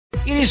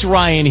It is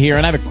Ryan here,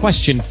 and I have a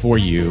question for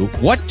you.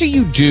 What do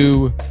you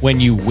do when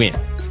you win?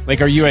 Like,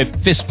 are you a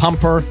fist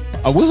pumper,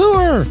 a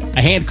woohooer,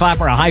 a hand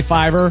clapper, a high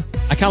fiver?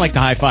 I kind of like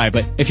the high five,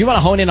 but if you want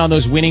to hone in on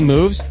those winning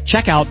moves,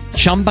 check out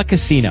Chumba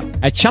Casino.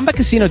 At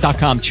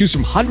ChumbaCasino.com, choose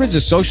from hundreds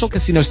of social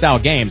casino-style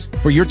games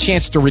for your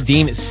chance to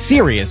redeem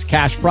serious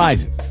cash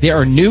prizes. There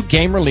are new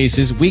game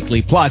releases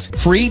weekly, plus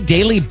free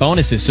daily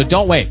bonuses, so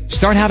don't wait.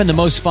 Start having the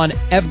most fun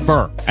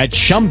ever at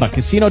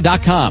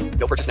ChumbaCasino.com.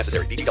 No purchase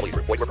necessary. VGW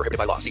Group. Void where prohibited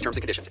by law. See terms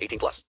and conditions.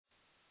 18+.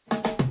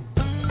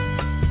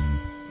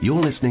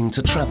 You're listening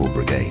to Travel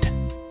Brigade,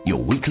 your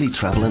weekly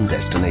travel and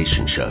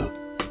destination show.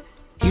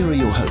 Here are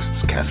your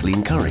hosts,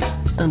 Kathleen Curry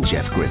and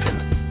Jeff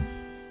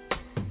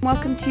Griffin.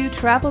 Welcome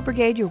to Travel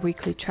Brigade, your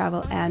weekly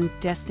travel and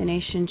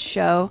destination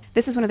show.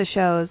 This is one of the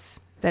shows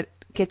that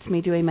gets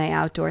me doing my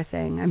outdoor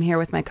thing. I'm here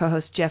with my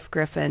co-host, Jeff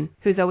Griffin,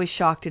 who's always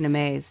shocked and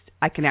amazed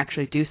I can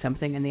actually do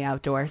something in the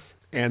outdoors.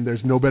 And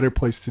there's no better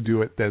place to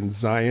do it than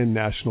Zion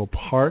National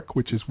Park,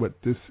 which is what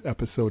this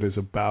episode is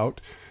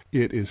about.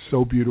 It is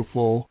so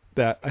beautiful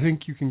that I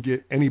think you can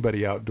get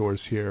anybody outdoors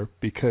here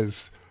because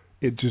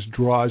it just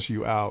draws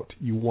you out.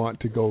 You want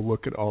to go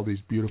look at all these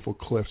beautiful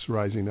cliffs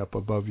rising up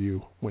above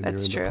you when you're in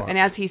the park. That's true. And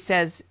as he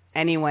says,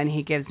 anyone,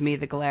 he gives me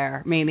the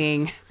glare,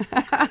 meaning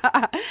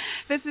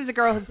this is a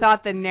girl who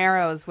thought the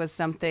Narrows was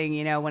something,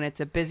 you know, when it's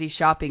a busy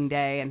shopping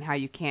day and how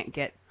you can't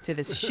get to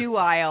the shoe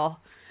aisle.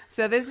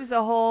 So this is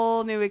a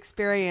whole new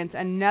experience,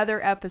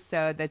 another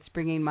episode that's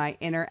bringing my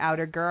inner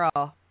outer girl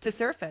to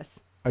surface.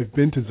 I've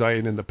been to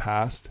Zion in the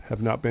past,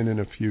 have not been in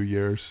a few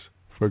years.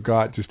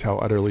 Forgot just how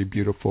utterly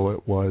beautiful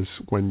it was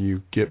when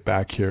you get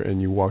back here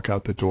and you walk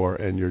out the door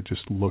and you're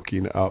just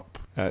looking up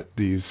at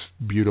these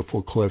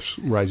beautiful cliffs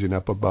rising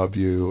up above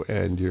you,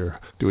 and you're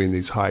doing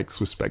these hikes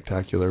with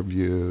spectacular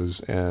views,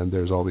 and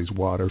there's all these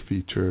water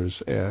features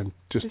and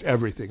just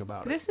everything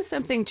about it. This is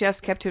something Jeff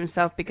kept to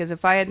himself, because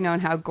if I had known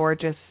how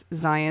gorgeous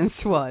Zion's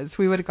was,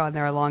 we would have gone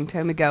there a long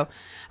time ago.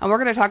 And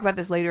we're going to talk about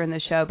this later in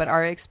the show, but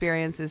our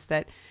experience is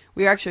that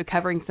we were actually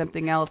covering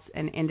something else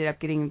and ended up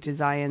getting to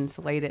Zion's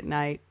late at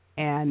night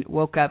and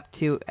woke up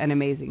to an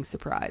amazing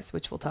surprise,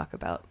 which we'll talk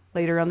about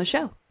later on the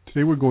show.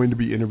 Today we're going to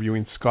be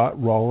interviewing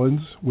Scott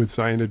Rollins with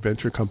Zion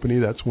Adventure Company.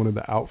 That's one of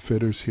the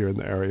outfitters here in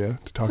the area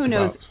to talk about. Who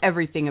knows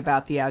everything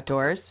about the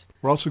outdoors.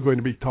 We're also going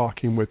to be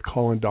talking with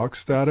Colin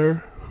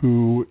Dockstader,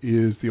 who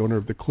is the owner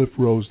of the Cliff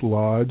Rose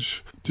Lodge,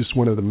 just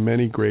one of the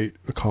many great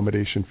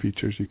accommodation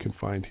features you can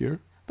find here.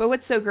 But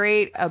what's so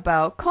great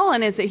about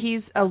Colin is that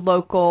he's a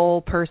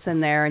local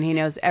person there, and he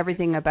knows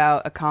everything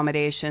about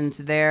accommodations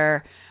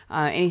there,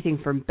 anything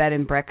from bed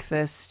and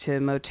breakfast to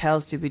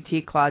motels to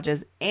boutique lodges,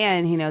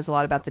 and he knows a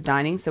lot about the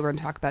dining, so we're going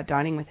to talk about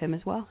dining with him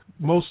as well.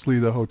 Mostly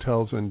the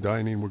hotels and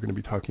dining we're going to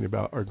be talking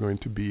about are going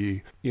to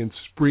be in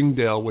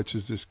Springdale, which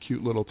is this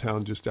cute little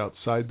town just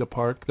outside the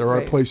park. There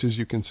are places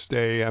you can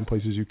stay and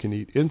places you can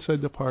eat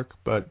inside the park,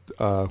 but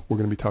we're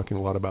going to be talking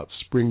a lot about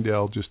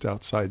Springdale just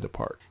outside the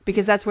park.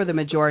 Because that's where the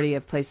majority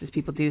of places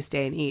people do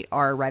stay and eat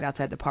are right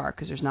outside the park,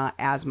 because there's not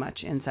as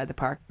much inside the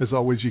park. As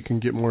always, you can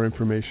get more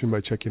information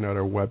by checking out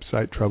our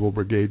website,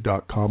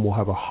 travelbrigade.com. We'll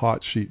have a hot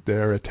sheet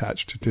there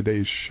attached to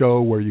today's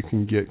show where you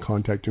can get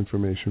contact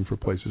information for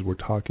places we're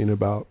talking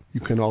about. You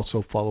can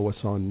also follow us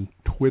on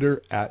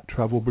Twitter at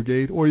Travel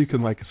Brigade, or you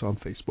can like us on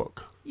Facebook.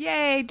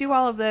 Yay, do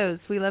all of those.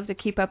 We love to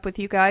keep up with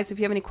you guys. If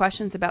you have any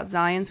questions about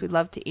Zion's, we'd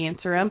love to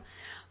answer them.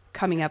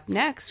 Coming up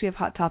next, we have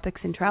Hot Topics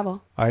in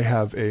Travel. I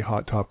have a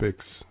Hot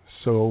Topics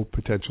so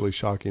potentially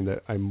shocking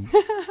that I'm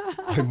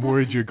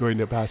worried you're going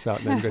to pass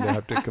out and I'm going to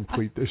have to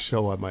complete this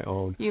show on my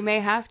own. You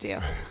may have to.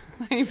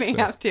 You may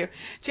have to.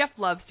 Jeff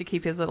loves to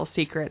keep his little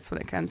secrets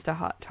when it comes to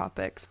Hot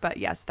Topics. But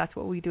yes, that's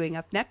what we're doing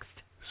up next.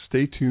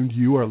 Stay tuned.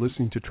 You are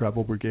listening to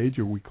Travel Brigade,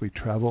 your weekly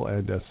travel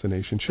and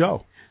destination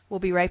show. We'll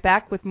be right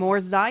back with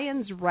more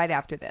Zion's right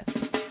after this.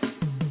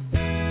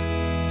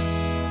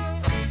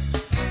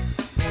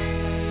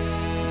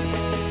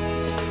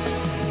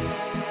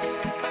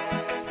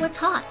 What's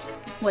hot?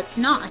 What's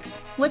not?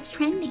 What's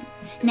trending?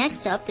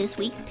 Next up, this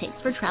week's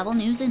picks for travel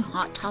news and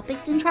hot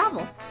topics in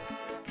travel.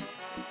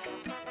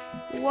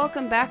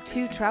 Welcome back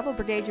to Travel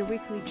Brigade, your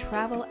weekly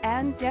travel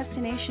and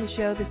destination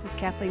show. This is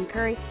Kathleen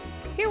Curry,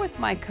 here with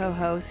my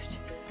co-host,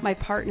 my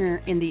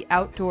partner in the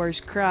outdoors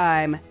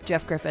crime,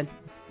 Jeff Griffin.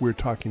 We're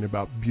talking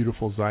about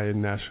beautiful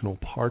Zion National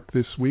Park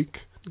this week.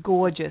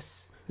 Gorgeous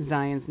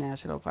Zion's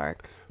National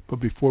Park. But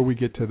before we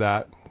get to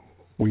that,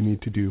 we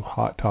need to do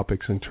hot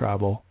topics in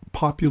travel.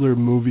 Popular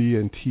movie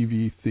and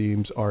TV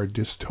themes are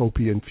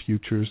dystopian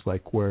futures,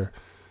 like where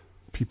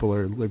people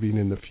are living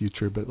in the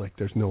future, but like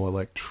there's no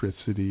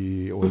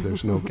electricity or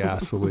there's no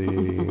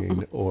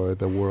gasoline or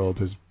the world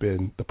has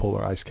been, the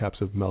polar ice caps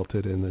have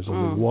melted and there's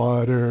only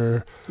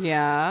water.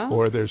 Yeah.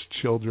 Or there's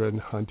children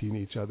hunting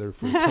each other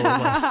for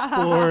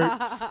polar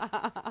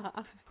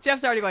sport.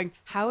 Jeff's already going,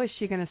 how is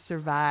she going to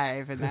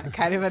survive in that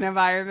kind of an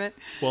environment?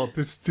 Well,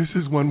 this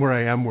is one where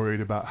I am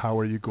worried about how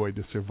are you going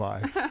to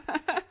survive.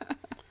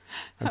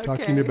 I'm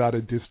talking about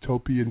a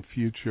dystopian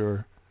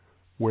future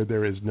where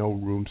there is no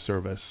room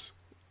service.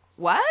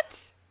 What?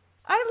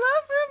 I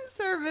love room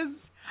service.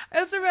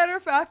 As a matter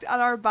of fact, on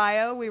our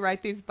bio, we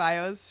write these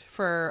bios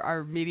for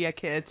our media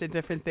kits and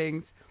different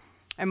things.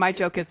 And my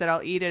joke is that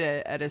I'll eat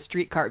at a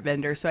street cart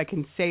vendor so I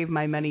can save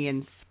my money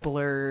and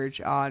splurge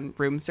on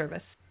room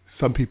service.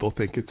 Some people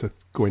think it's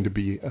going to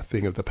be a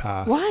thing of the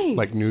past. Why?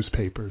 Like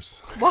newspapers.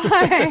 Why?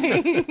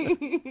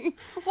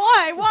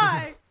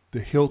 Why?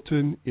 The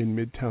Hilton in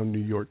Midtown New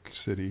York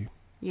City,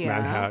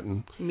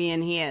 Manhattan, Me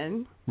and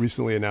Hien,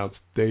 recently announced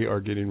they are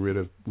getting rid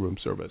of room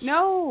service.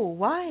 No,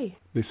 why?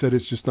 They said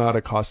it's just not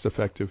a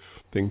cost-effective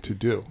thing to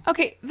do.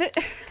 Okay,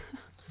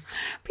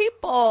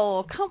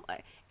 people, come.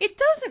 It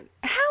doesn't.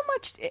 How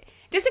much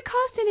does it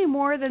cost any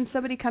more than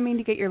somebody coming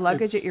to get your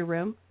luggage at your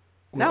room?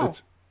 Well, No,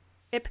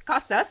 it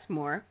costs us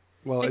more.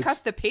 Well, it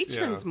costs the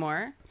patrons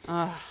more.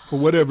 For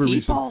whatever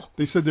people. reason,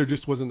 they said there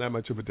just wasn't that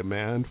much of a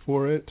demand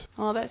for it.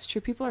 Oh, that's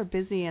true. People are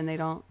busy and they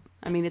don't.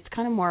 I mean, it's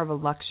kind of more of a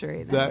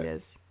luxury than it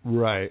is.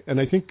 Right, and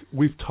I think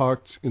we've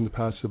talked in the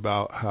past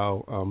about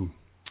how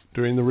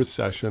during the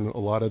recession, a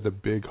lot of the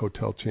big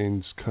hotel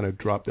chains kind of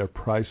dropped their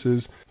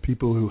prices.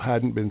 People who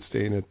hadn't been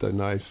staying at the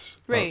nice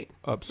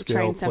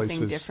upscale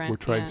places were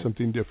trying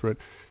something different.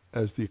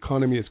 As the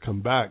economy has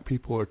come back,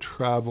 people are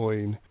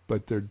traveling,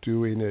 but they're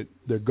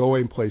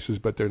going places,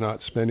 but they're not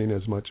spending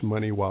as much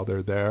money while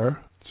they're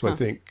there. So I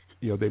think,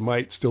 they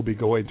might still be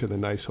going to the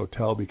nice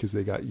hotel because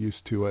they got used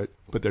to it,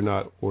 but they're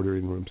not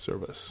ordering room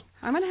service.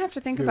 I'm going to have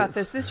to think about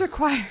this. This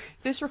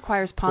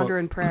requires ponder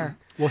and prayer.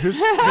 Well, here's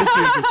the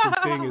interesting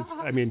thing is,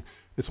 I mean,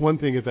 it's one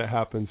thing if it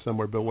happens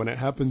somewhere, but when it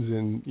happens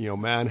in,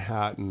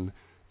 Manhattan,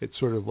 it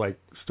sort of like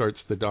starts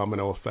the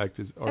domino effect.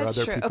 That's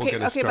other true. People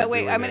going to start but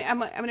wait, doing I'm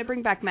going to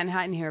bring back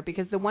Manhattan here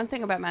because the one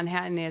thing about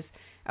Manhattan is,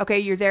 okay,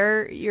 you're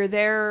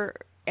there,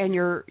 and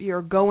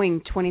you're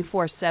going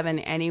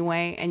 24/7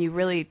 anyway, and you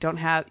really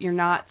you're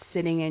not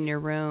sitting in your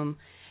room,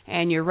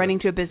 and you're running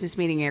to a business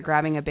meeting, and you're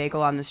grabbing a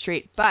bagel on the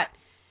street, but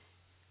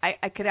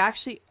I could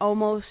actually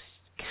almost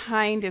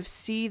kind of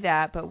see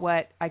that, but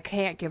what I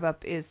can't give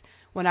up is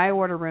when I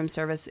order room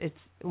service, it's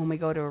when we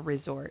go to a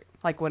resort,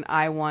 like when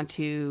I want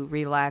to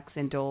relax,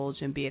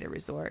 indulge, and be at a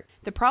resort.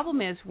 The problem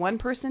is one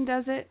person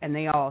does it, and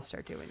they all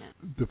start doing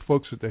it. The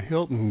folks at the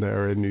Hilton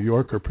there in New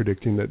York are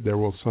predicting that there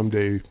will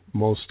someday,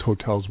 most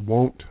hotels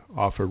won't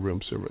offer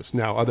room service.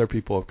 Now, other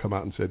people have come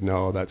out and said,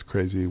 no, that's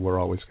crazy. We're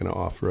always going to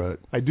offer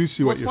it. I do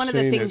see what you're saying. One of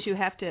the things you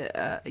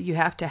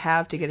have to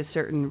have to get a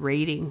certain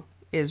rating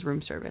is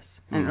room service.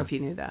 I don't know if you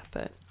knew that,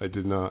 but I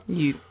did not.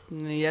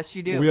 Yes,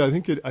 you do. Well, yeah, I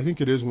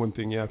think it is one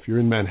thing. Yeah, if you're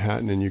in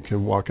Manhattan and you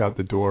can walk out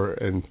the door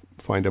and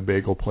find a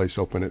bagel place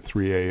open at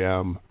 3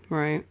 a.m.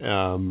 Right.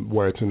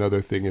 Where it's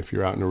another thing if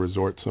you're out in a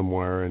resort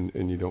somewhere and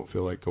you don't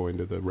feel like going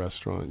to the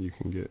restaurant, you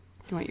can get.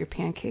 You want your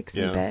pancakes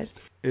in bed.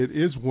 It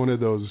is one of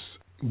those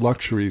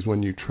luxuries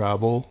when you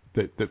travel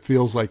that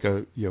feels like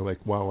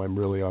wow, I'm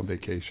really on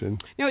vacation.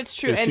 No, it's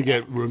true. And to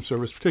get room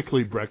service,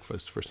 particularly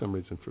breakfast for some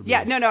reason for me.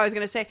 Yeah, no, I was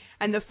going to say,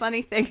 and the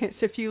funny thing is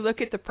if you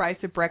look at the price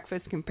of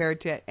breakfast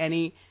compared to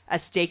a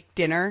steak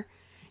dinner,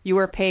 you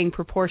are paying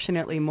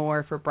proportionately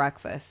more for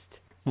breakfast.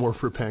 More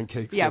for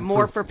pancakes. Yeah,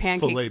 more for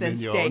pancakes than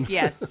mignon. steak.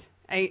 Yes.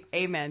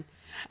 Amen.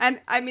 And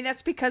I mean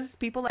that's because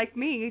people like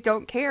me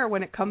don't care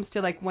when it comes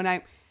to like when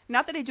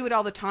not that I do it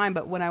all the time,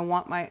 but when I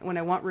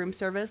want room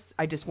service,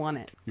 I just want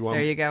it.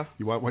 There you go.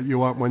 You want what you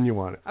want when you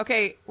want it.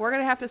 Okay, we're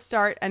going to have to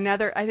start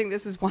another, I think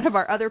this is one of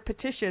our other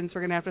petitions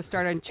we're going to have to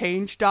start on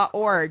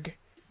change.org.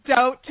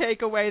 Don't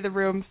take away the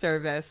room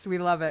service. We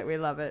love it. We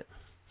love it.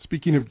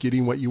 Speaking of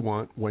getting what you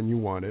want when you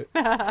want it.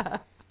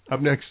 Up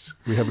next,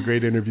 we have a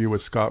great interview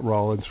with Scott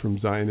Rollins from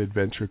Zion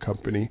Adventure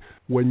Company.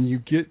 When you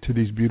get to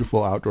these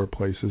beautiful outdoor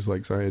places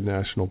like Zion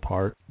National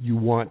Park, you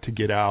want to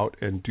get out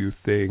and do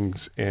things,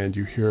 and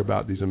you hear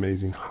about these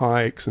amazing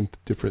hikes and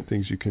different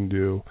things you can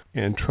do.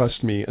 And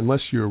trust me,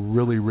 unless you're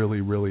really, really,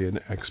 really an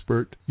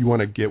expert, you want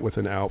to get with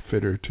an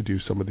outfitter to do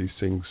some of these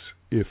things,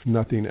 if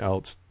nothing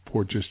else,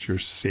 for just your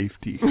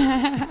safety.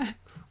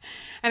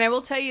 And I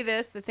will tell you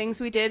this, the things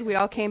we did, we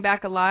all came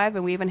back alive,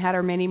 and we even had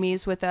our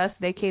mini-me's with us.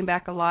 They came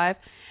back alive.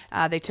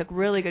 They took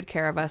really good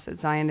care of us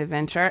at Zion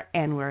Adventure,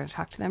 and we're going to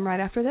talk to them right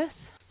after this.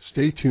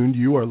 Stay tuned.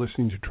 You are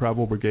listening to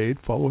Travel Brigade.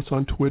 Follow us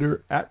on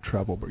Twitter at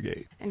Travel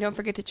Brigade. And don't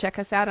forget to check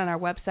us out on our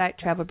website,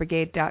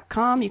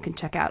 travelbrigade.com. You can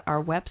check out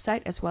our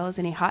website as well as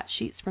any hot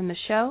sheets from the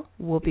show.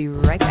 We'll be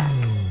right back.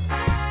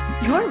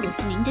 You're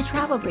listening to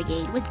Travel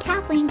Brigade with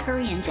Kathleen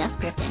Curry and Jeff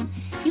Griffin.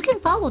 You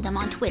can follow them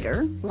on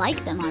Twitter, like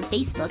them on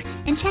Facebook,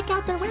 and check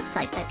out their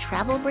website at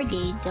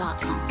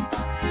travelbrigade.com.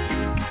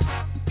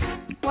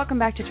 Welcome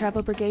back to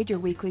Travel Brigade, your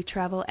weekly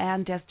travel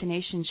and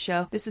destination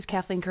show. This is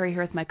Kathleen Curry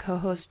here with my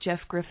co-host Jeff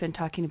Griffin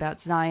talking about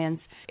Zion's.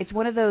 It's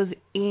one of those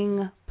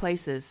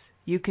places.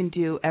 You can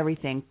do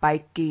everything,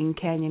 biking,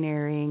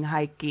 canyoneering,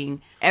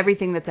 hiking,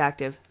 everything that's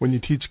active. When you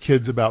teach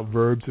kids about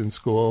verbs in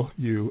school,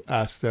 you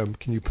ask them,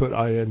 can you put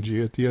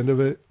ing at the end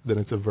of it? Then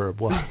it's a verb.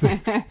 Well,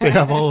 they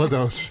have all of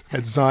those.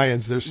 At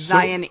Zion's, there's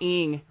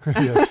Zion-ing.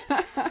 Yes.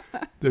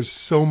 There's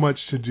so much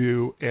to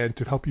do, and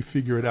to help you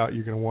figure it out,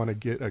 you're going to want to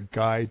get a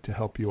guide to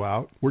help you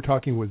out. We're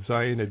talking with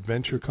Zion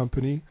Adventure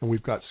Company, and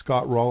we've got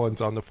Scott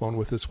Rollins on the phone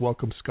with us.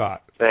 Welcome,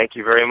 Scott. Thank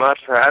you very much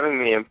for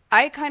having me.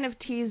 I kind of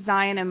tease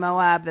Zion and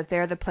Moab that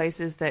they're the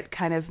places that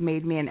kind of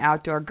made me an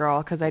outdoor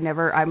girl, because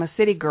I'm a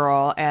city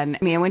girl, and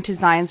I went to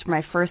Zion's for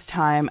my first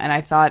time, and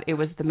I thought it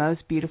was the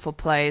most beautiful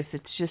place.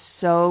 It's just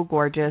so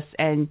gorgeous,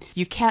 and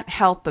you can't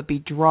help but be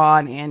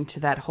drawn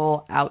into that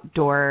whole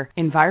outdoor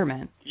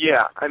environment.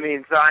 Yeah,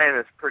 Zion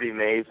is pretty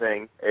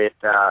amazing.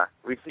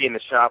 We see in the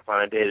shop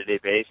on a day-to-day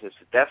basis.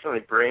 It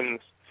definitely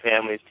brings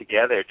families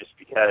together just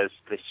because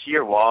the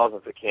sheer walls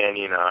of the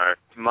canyon are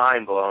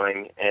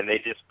mind-blowing, and they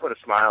just put a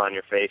smile on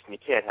your face, and you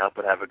can't help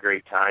but have a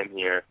great time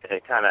here. And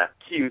it kind of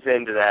cues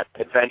into that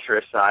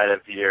adventurous side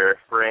of your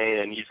brain,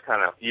 and you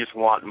just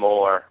want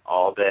more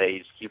all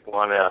day. You just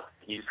want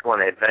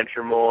to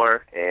adventure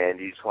more, and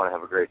you just want to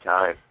have a great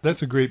time.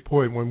 That's a great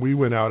point. When we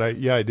went out, I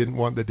didn't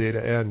want the day to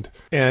end.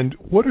 And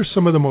what are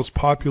some of the most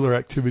popular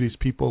activities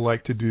people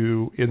like to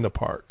do in the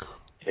park?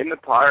 In the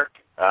park,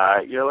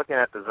 you're looking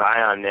at the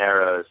Zion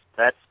Narrows.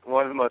 That's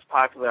one of the most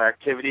popular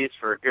activities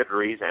for a good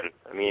reason.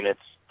 It's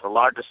the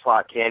largest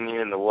slot canyon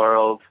in the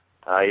world.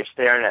 You're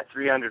staring at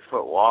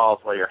 300-foot walls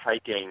while you're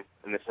hiking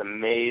in this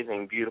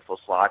amazing, beautiful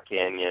slot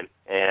canyon.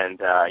 And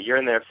you're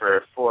in there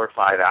for 4 or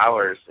 5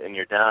 hours, and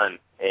you're done.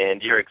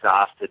 And you're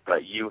exhausted,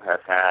 but you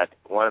have had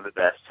one of the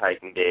best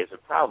hiking days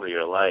of probably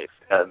your life.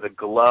 The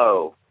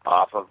glow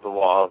off of the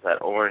walls,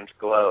 that orange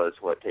glow, is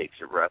what takes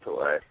your breath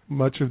away.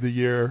 Much of the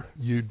year,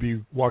 you'd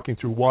be walking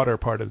through water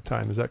part of the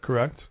time. Is that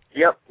correct?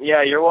 Yep.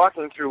 Yeah, you're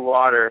walking through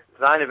water.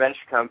 Zion Adventure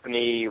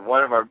Company,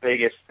 one of our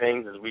biggest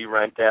things is we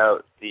rent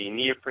out the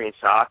neoprene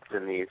socks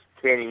and these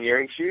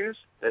canyoneering shoes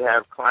that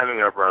have climbing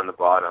rubber on the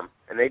bottom.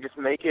 And they just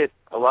make it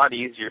a lot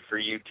easier for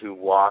you to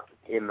walk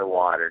in the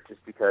water,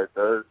 just because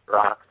those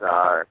rocks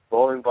are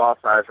bowling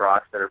ball-sized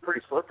rocks that are pretty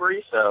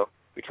slippery, so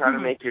we try to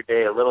make your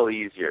day a little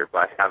easier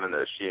by having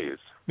those shoes.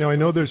 Now, I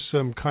know there's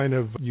some kind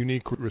of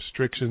unique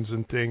restrictions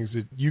and things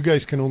that you guys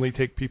can only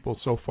take people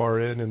so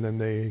far in, and then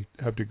they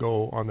have to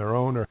go on their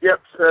own. Or Yep,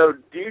 so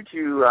due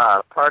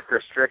to park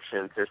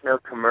restrictions, there's no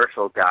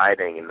commercial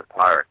guiding in the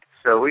park.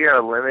 So we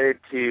are limited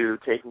to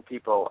taking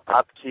people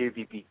up to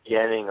the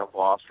beginning of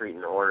Wall Street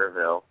in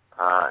Orderville,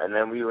 and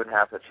then we would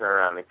have to turn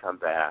around and come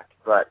back.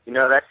 But,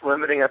 that's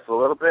limiting us a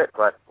little bit,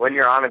 but when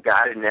you're on a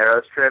guided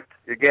Narrows trip,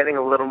 you're getting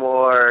a little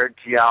more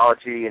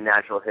geology and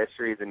natural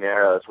history of the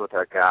Narrows with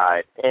our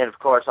guide. And, of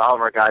course, all of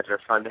our guides are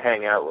fun to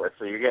hang out with,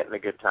 so you're getting a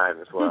good time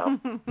as well.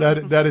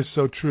 That is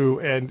so true,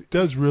 and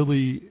does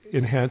really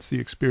enhance the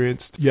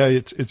experience. Yeah,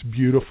 it's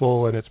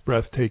beautiful and it's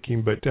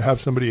breathtaking, but to have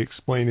somebody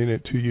explaining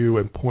it to you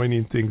and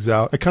pointing things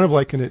out, I kind of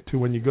liken it to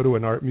when you go to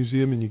an art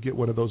museum and you get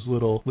one of those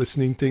little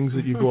listening things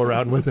that you go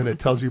around with and it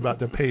tells you about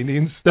the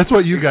paintings. That's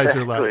what you guys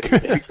are like.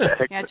 Exactly.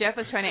 Yeah, Jeff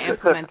was trying to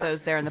implement those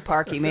there in the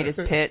park. He made his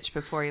pitch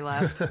before he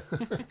left.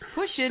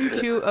 Push in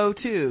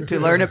 202 to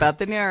learn about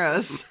the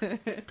Narrows.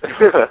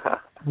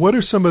 What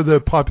are some of the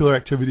popular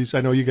activities?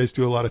 I know you guys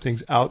do a lot of things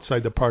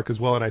outside the park as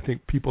well, and I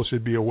think people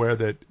should be aware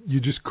that you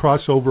just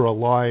cross over a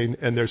line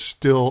and there's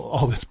still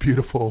all this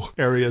beautiful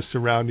areas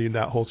surrounding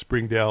that whole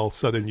Springdale,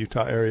 southern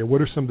Utah area.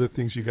 What are some of the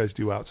things you guys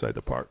do outside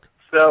the park?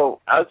 So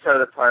outside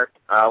of the park,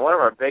 one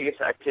of our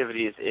biggest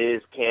activities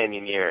is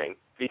canyoneering.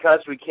 Because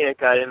we can't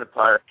guide in the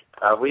park,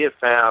 we have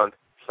found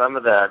some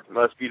of the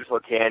most beautiful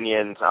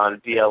canyons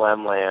on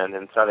BLM land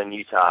in southern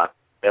Utah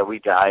that we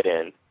guide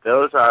in.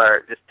 Those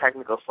are just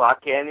technical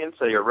slot canyons,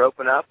 so you're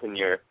roping up and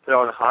you're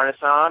throwing a harness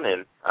on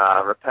and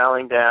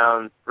rappelling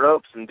down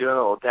ropes and doing a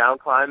little down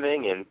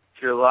climbing. And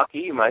if you're lucky,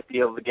 you might be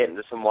able to get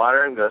into some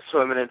water and go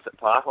swimming in some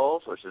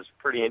potholes, which is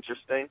pretty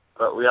interesting.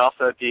 But we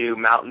also do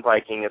mountain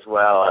biking as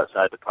well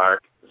outside the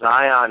park.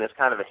 Zion is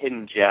kind of a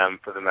hidden gem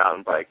for the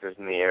mountain bikers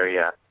in the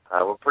area.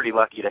 We're pretty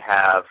lucky to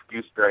have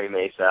Gooseberry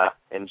Mesa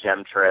and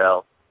Gem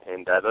Trail,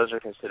 and those are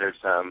considered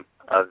some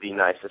of the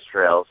nicest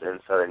trails in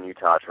southern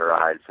Utah to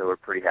ride, so we're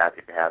pretty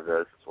happy to have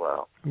those as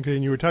well. Okay,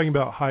 and you were talking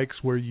about hikes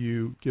where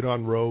you get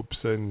on ropes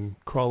and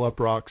crawl up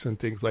rocks and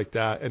things like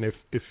that, and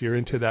if you're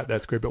into that,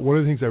 that's great. But one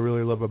of the things I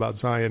really love about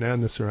Zion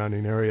and the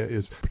surrounding area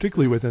is,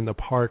 particularly within the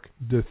park,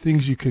 the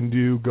things you can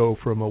do go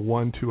from a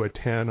 1 to a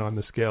 10 on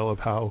the scale of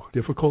how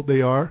difficult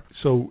they are.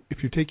 So if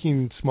you're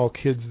taking small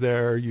kids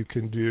there, you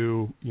can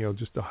do,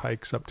 just the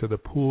hikes up to the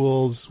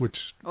pools, which...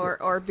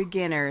 Or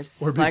beginners,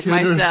 like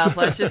myself.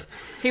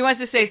 He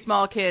wants to say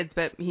small kids,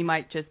 but he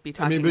might just be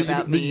talking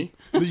about me.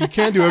 But you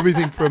can do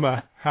everything from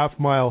a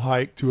half-mile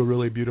hike to a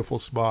really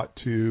beautiful spot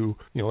to,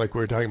 like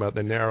we were talking about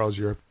the Narrows,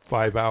 you're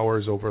 5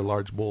 hours over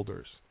large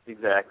boulders.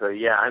 Exactly,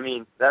 yeah.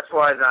 That's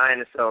why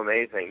Zion is so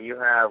amazing. You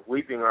have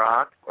Weeping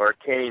Rock or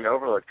Canyon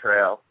Overlook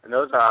Trail, and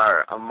those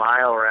are a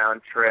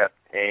mile-round trip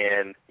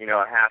and,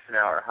 a half an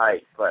hour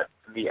hike. But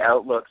the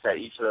outlooks at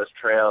each of those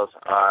trails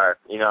are,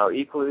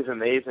 equally as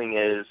amazing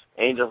as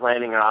Angel's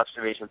Landing and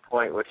Observation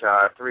Point, which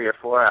are 3 or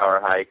 4 hour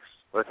hikes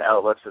with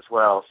outlooks as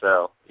well.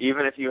 So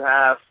even if you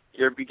have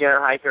you're a beginner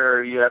hiker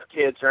or you have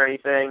kids or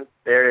anything,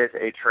 there is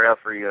a trail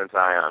for you in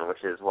Zion,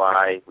 which is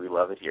why we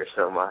love it here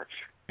so much.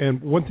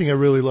 And one thing I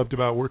really loved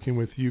about working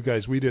with you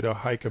guys, we did a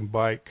hike and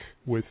bike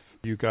with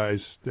you guys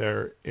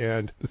there,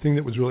 and the thing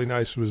that was really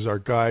nice was our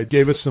guide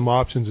gave us some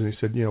options, and he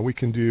said, we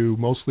can do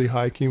mostly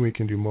hiking, we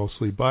can do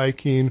mostly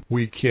biking,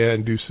 we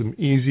can do some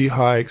easy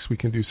hikes, we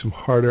can do some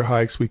harder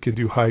hikes, we can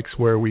do hikes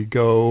where we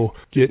go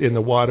get in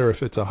the water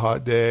if it's a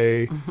hot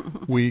day,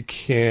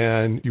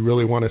 you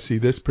really want to see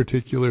this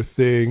particular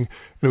thing.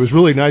 And it was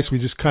really nice. We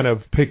just kind of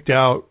picked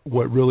out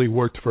what really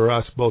worked for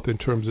us, both in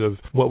terms of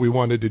what we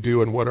wanted to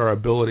do and what our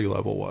ability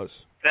level was.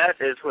 That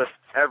is with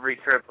every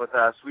trip with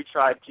us. We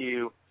try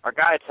to, our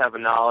guides have a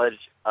knowledge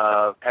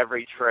of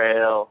every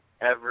trail,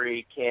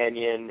 every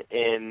canyon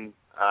in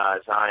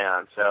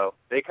Zion. So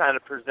they kind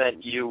of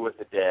present you with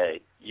a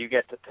day. You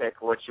get to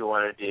pick what you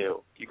want to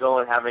do. You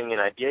go in having an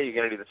idea, you're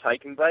going to do this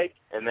hike and bike,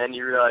 and then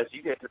you realize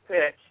you get to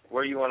pick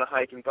where you want to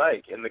hike and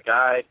bike. And the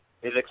guide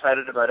is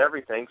excited about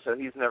everything, so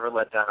he's never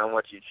let down on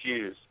what you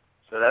choose.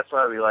 So that's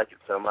why we like it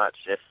so much.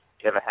 If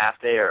you have a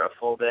half day or a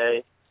full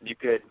day, you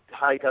could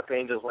hike up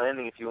Angel's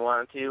Landing if you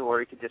wanted to,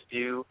 or you could just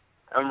do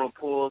Emerald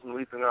Pools and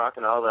Weeping Rock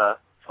and all the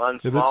fun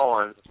small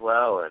ones as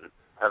well and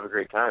have a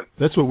great time.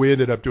 That's what we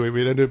ended up doing.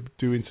 We ended up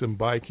doing some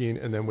biking,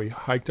 and then we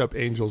hiked up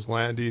Angel's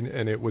Landing,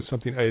 and it was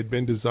something I had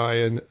been to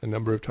Zion a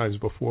number of times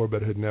before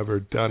but had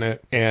never done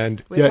it.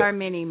 And with our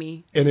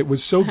mini-me. And it was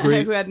so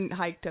great. Who hadn't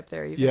hiked up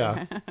there either.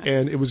 Yeah,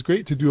 and it was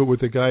great to do it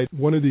with a guide.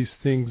 One of these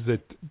things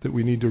that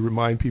we need to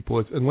remind people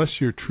is, unless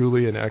you're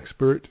truly an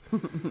expert,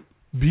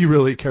 be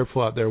really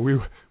careful out there. We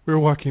were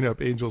walking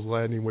up Angel's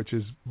Landing, which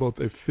is both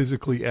a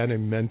physically and a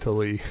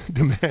mentally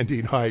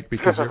demanding hike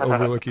because you're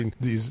overlooking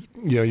these,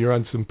 you're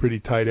on some pretty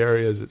tight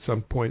areas at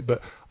some point. But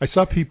I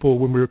saw people,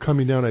 when we were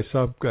coming down, I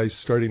saw guys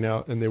starting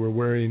out and they were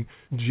wearing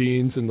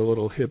jeans and the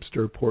little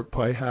hipster pork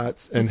pie hats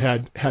and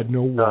had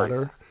no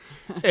water.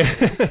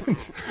 And,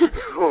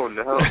 oh,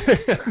 no.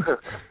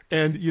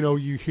 And,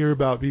 you hear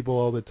about people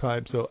all the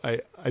time. So I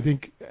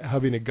think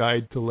having a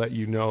guide to let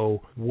you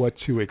know what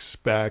to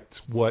expect,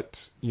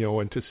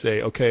 and to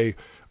say, okay,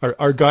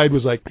 our guide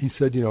was like, he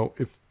said,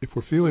 if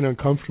we're feeling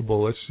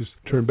uncomfortable, let's just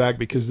turn back,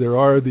 because there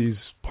are these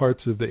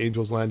parts of the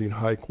Angel's Landing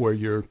hike where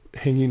you're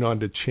hanging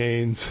onto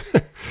chains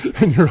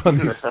and you're on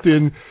these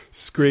thin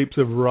scrapes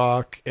of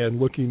rock and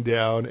looking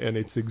down, and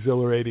it's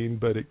exhilarating,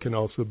 but it can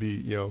also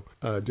be,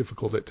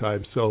 difficult at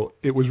times. So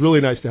it was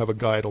really nice to have a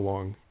guide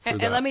along. And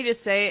let me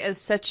just say, as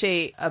such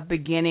a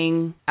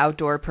beginning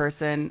outdoor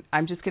person,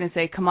 I'm just going to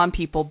say, come on,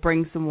 people,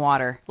 bring some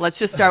water. Let's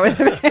just start with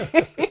the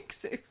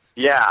basics.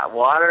 Yeah,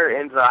 water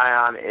in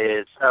Zion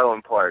is so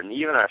important.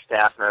 Even our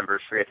staff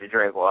members forget to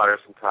drink water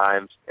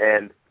sometimes.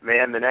 And,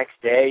 man, the next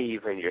day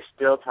even, you're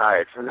still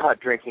tired from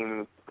not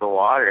drinking the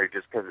water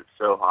just because it's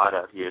so hot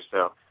out here.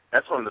 So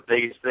that's one of the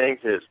biggest things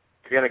is,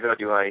 if you're going to go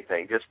do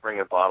anything, just bring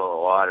a bottle of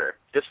water.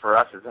 Just for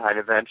us, it's an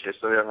adventure,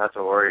 so we don't have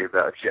to worry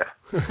about you.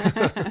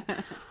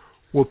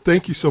 Well,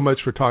 thank you so much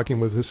for talking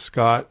with us,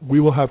 Scott. We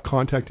will have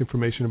contact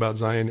information about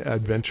Zion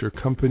Adventure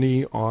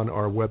Company on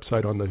our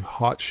website on the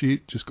hot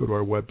sheet. Just go to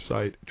our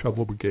website,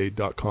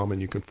 travelbrigade.com,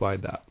 and you can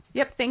find that.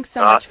 Yep, thanks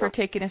so much for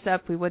taking us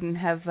up. We wouldn't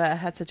have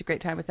had such a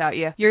great time without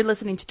you. You're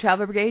listening to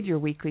Travel Brigade, your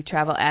weekly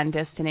travel and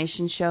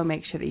destination show.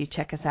 Make sure that you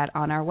check us out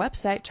on our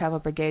website,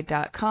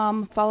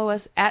 travelbrigade.com. Follow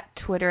us at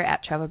Twitter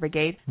at Travel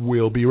Brigade.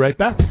 We'll be right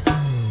back.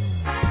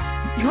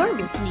 You're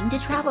listening to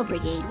Travel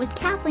Brigade with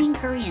Kathleen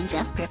Curry and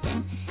Jeff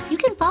Griffin. You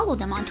can follow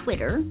them on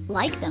Twitter,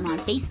 like them on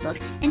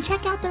Facebook, and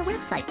check out their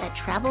website at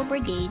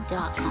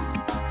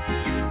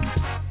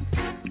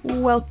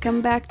travelbrigade.com.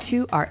 Welcome back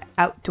to our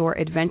outdoor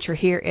adventure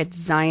here at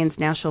Zion's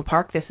National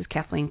Park. This is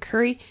Kathleen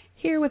Curry,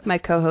 here with my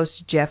co-host,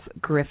 Jeff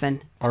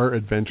Griffin. Our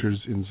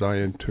adventures in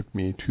Zion took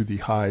me to the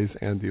highs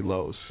and the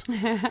lows.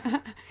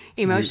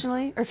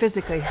 Emotionally or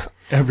physically?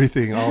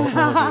 Everything, all of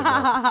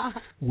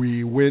it.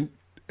 We went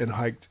and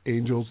hiked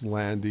Angel's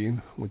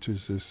Landing, which is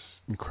this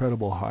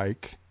incredible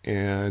hike,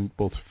 and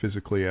both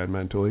physically and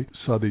mentally.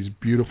 Saw these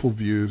beautiful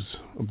views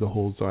of the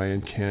whole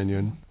Zion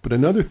Canyon. But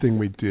another thing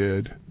we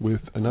did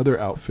with another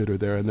outfitter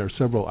there, and there are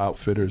several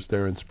outfitters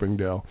there in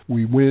Springdale,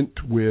 we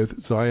went with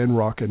Zion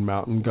Rock and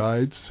Mountain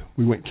Guides.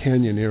 We went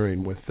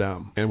canyoneering with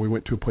them, and we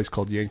went to a place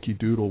called Yankee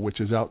Doodle,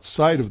 which is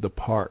outside of the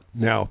park.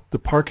 Now, the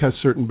park has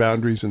certain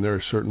boundaries, and there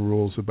are certain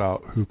rules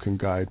about who can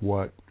guide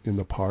what in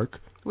the park.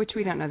 Which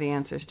we don't know the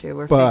answers to.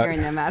 We're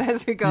figuring them out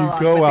as we go along,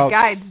 but the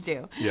guides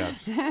do. Yes.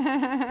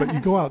 But you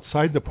go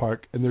outside the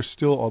park, and there's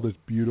still all this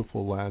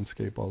beautiful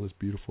landscape, all this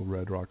beautiful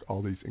red rock,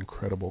 all these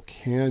incredible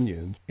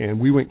canyons. And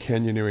we went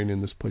canyoneering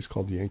in this place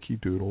called Yankee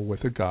Doodle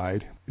with a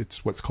guide. It's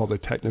what's called a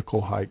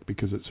technical hike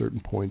because at certain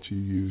points you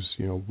use,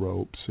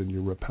 ropes and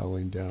you're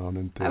rappelling down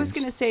and things. I was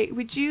going to say,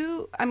 would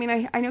you, I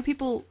know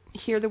people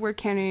hear the word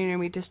canyoneering,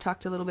 we just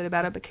talked a little bit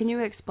about it, but can you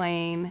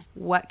explain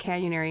what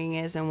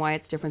canyoneering is and why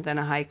it's different than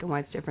a hike and why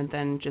it's different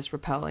than just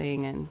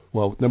rappelling? And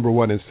well, number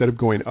one, instead of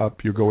going up,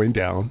 you're going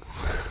down.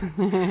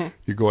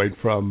 You're going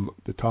from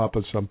the top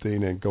of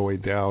something and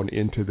going down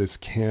into this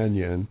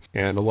canyon,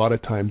 and a lot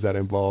of times that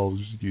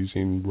involves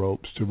using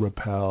ropes to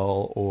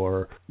rappel,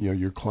 or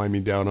you're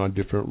climbing down on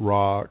different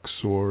rocks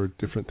or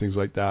different things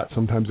like that.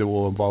 Sometimes it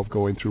will involve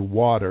going through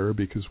water,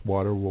 because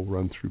water will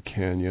run through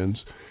canyons.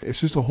 It's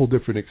just a whole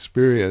different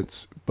experience,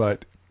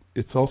 but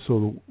it's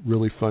also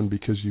really fun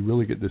because you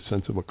really get this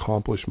sense of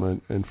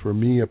accomplishment. And for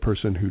me, a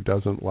person who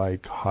doesn't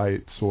like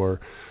heights or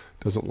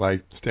doesn't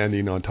like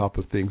standing on top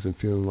of things and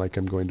feeling like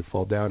I'm going to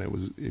fall down, it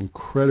was an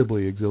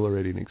incredibly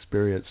exhilarating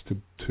experience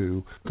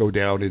to go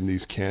down in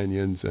these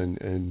canyons,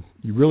 and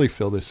you really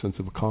feel this sense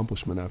of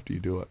accomplishment after you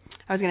do it.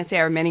 I was going to say,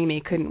 our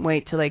mini-me couldn't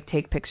wait to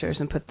take pictures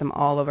and put them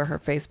all over her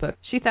Facebook.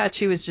 She thought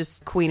she was just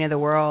queen of the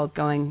world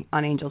going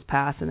on Angel's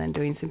Pass and then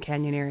doing some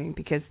canyoneering,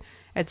 because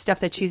it's stuff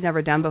that she's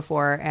never done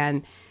before,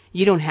 and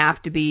you don't have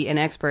to be an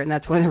expert, and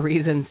that's one of the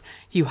reasons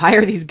you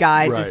hire these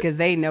guides, right, is because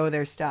they know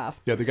their stuff.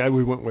 Yeah, the guy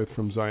we went with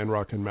from Zion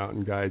Rock and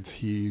Mountain Guides,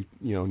 he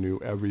knew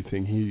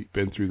everything. He'd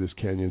been through this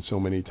canyon so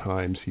many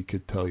times, he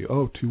could tell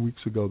you, 2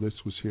 weeks ago this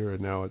was here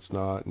and now it's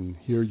not, and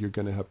here you're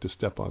going to have to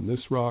step on this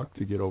rock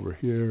to get over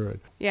here.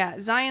 Yeah,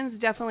 Zion's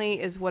definitely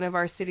is one of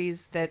our cities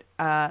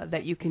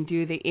that you can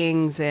do the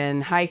ings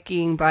in: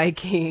 hiking,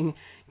 biking,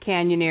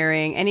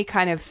 canyoneering, any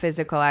kind of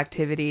physical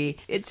activity.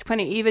 It's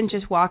funny, even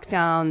just walk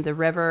down the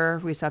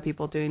river. We saw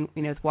people doing,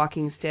 with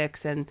walking sticks,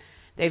 and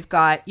they've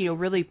got,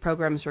 really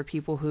programs for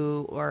people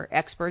who are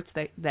experts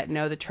that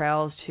know the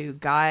trails, to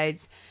guides,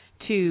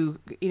 to,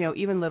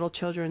 even little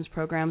children's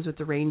programs with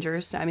the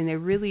rangers. I mean, they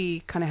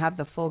really kind of have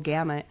the full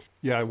gamut.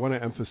 Yeah, I want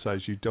to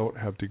emphasize you don't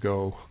have to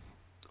go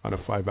on a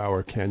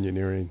 5-hour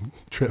canyoneering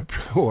trip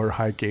or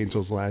hike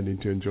Angel's Landing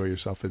to enjoy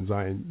yourself in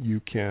Zion.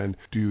 You can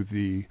do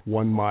the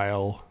 1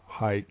 mile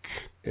hike,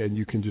 and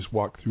you can just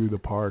walk through the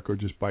park or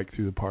just bike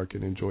through the park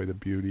and enjoy the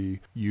beauty.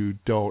 You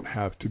don't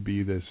have to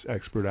be this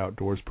expert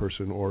outdoors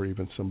person or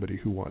even somebody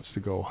who wants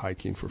to go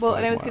hiking for 5 miles. Well,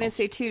 and I was going to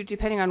say, too,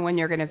 depending on when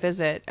you're going to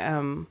visit,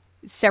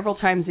 several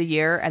times a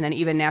year, and then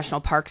even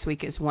National Parks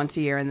Week is once a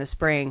year in the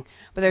spring.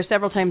 But there's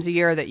several times a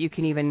year that you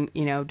can even,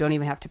 don't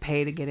even have to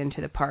pay to get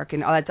into the park,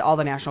 and that's all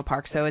the national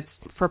parks. So it's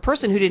for a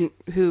person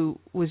who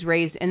was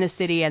raised in the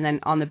city and then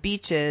on the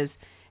beaches.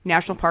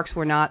 National parks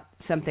were not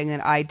something that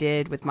I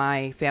did with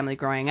my family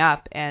growing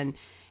up, and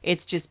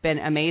it's just been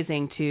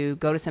amazing to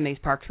go to some of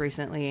these parks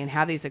recently and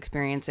have these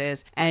experiences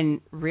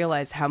and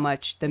realize how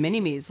much the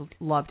mini-me's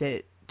loved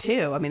it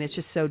too. I mean, it's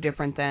just so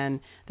different than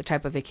the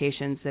type of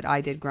vacations that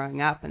I did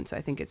growing up, and so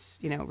I think it's,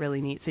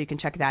 really neat. So you can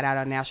check that out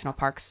on national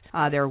parks.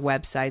 Their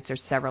websites, there's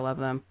several of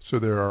them. So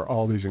there are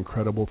all these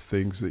incredible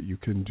things that you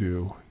can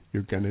do.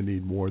 You're going to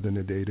need more than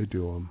a day to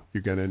do them.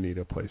 You're going to need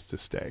a place to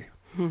stay.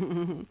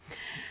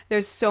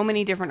 There's so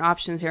many different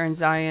options here in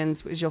Zion,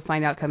 as you'll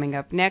find out coming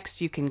up next.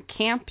 You can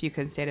camp, you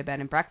can stay at a bed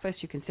and breakfast,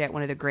 you can stay at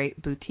one of the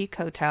great boutique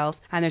hotels,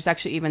 and there's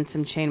actually even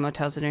some chain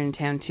motels that are in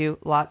town too.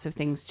 Lots of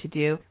things to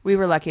do. We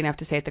were lucky enough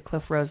to stay at the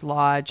Cliff Rose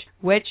Lodge,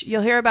 which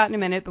you'll hear about in a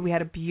minute, but we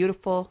had a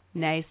beautiful,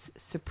 nice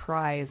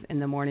surprise in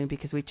the morning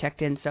because we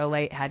checked in so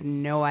late, had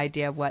no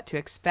idea what to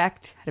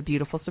expect. Had a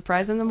beautiful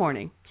surprise in the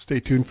morning. Stay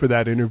tuned for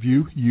that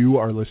interview. You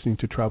are listening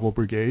to Travel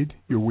Brigade,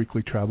 your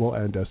weekly travel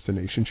and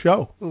destination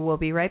show. We'll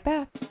be right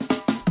back.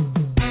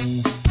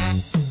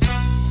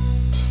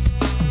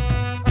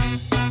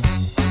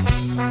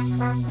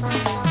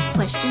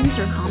 Questions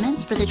or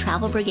comments for the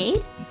Travel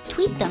Brigade?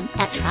 Tweet them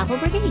at Travel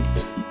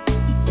Brigade.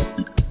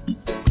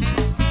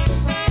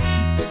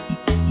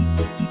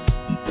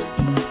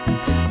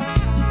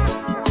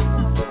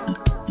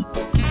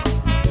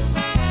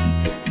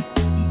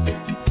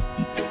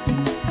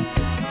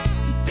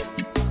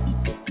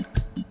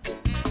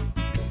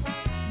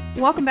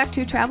 Welcome back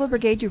to Travel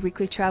Brigade, your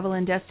weekly travel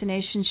and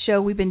destination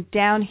show. We've been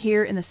down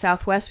here in the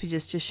Southwest. We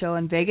just did a show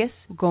in Vegas,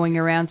 going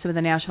around some of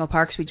the national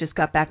parks. We just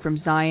got back from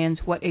Zion's.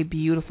 What a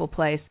beautiful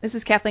place. This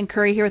is Kathleen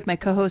Curry here with my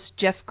co-host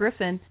Jeff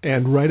Griffin.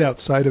 And right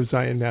outside of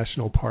Zion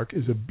National Park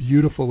is a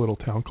beautiful little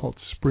town called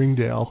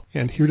Springdale.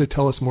 And here to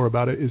tell us more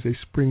about it is a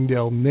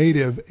Springdale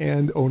native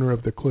and owner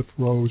of the Cliff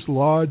Rose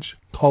Lodge,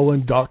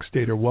 Colin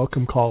Dockstader.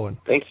 Welcome, Colin.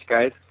 Thanks,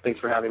 guys. Thanks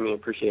for having me.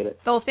 Appreciate it.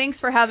 Well, thanks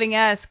for having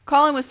us.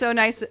 Colin was so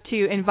nice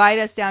to invite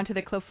us down to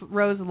the Cliff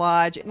Rose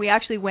Lodge. We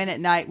actually went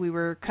at night. We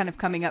were kind of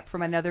coming up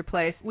from another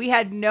place. We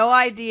had no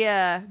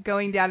idea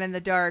going down in the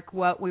dark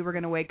what we were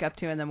going to wake up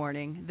to in the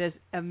morning. This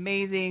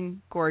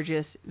amazing,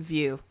 gorgeous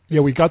view.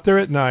 Yeah, we got there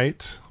at night.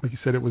 Like you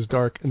said, it was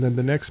dark. And then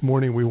the next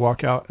morning we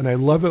walk out. And I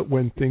love it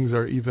when things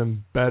are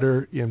even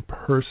better in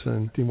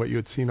person than what you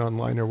had seen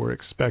online or were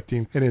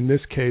expecting. And in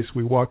this case,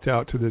 we walked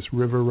out to this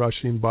river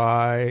rushing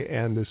by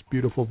and this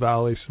beautiful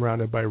valley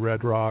surrounded by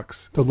red rocks.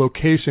 The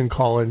location,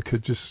 Colin,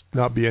 could just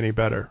not be any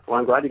better. Well,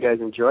 I'm glad you guys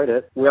enjoyed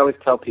it. We always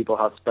tell people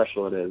how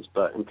special it is,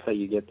 but until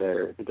you get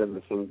there, it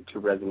doesn't seem to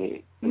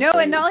resonate. No,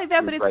 and not only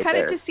that, but it's right kind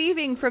there. of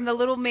deceiving from the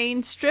little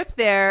main strip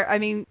there. I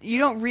mean, you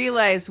don't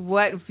realize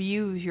what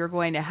views you're you're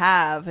going to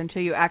have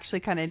until you actually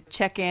kind of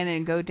check in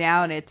and go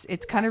down.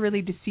 It's kind of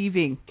really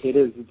deceiving. It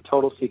is. It's a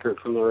total secret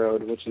from the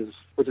road, which is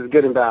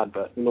good and bad,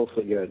 but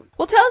mostly good.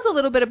 Well, tell us a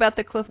little bit about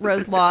the Cliff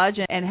Rose Lodge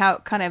and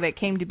how kind of it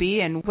came to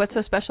be and what's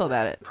so special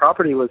about it. The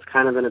property was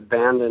kind of an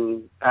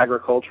abandoned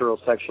agricultural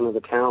section of the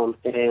town,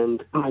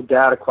 and my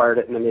dad acquired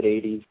it in the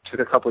mid-'80s. Took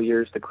a couple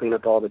years to clean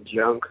up all the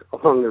junk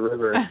along the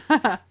river.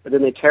 But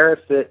then they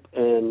terraced it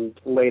and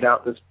laid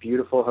out this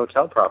beautiful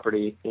hotel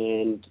property,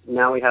 and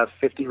now we have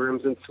 50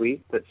 rooms and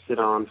suites that sit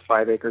on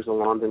 5 acres of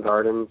lawns and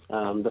gardens.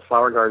 The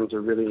flower gardens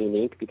are really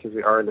unique because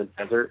we are in the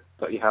desert,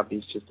 but you have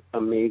these just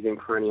amazing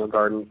perennial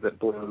gardens that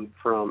bloom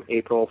from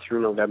April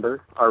through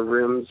November. Our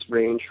rooms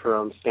range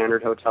from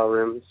standard hotel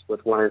rooms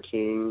with 1 or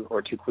king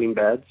or 2 queen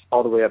beds,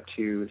 all the way up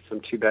to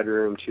some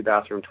 2-bedroom,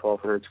 2-bathroom,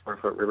 1,200 square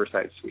foot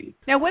riverside suites.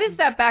 Now, what is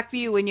that back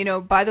view when,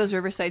 by those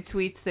riverside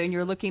suites and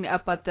you're looking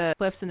up at the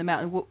cliffs and the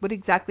mountain? What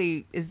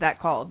exactly is that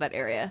called, that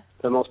area?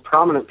 The most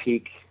prominent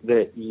peak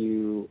that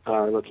you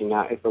are looking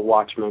at is the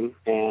Watchman,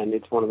 and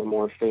it's one of the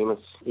more famous,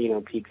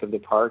 peaks of the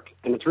park.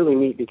 And it's really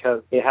neat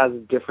because it has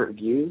different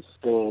views.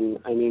 And,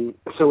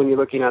 so when you're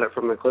looking at it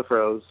from the Cliff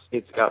Rose,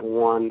 it's got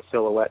one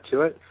silhouette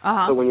to it.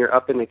 Uh-huh. So when you're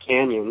up in the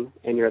canyon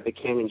and you're at the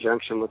canyon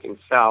junction looking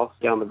south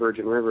down the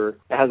Virgin River,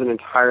 it has an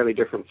entirely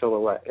different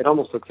silhouette. It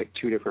almost looks like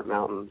 2 different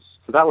mountains.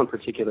 So that one in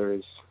particular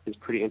is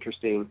pretty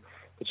interesting.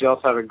 But you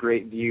also have a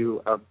great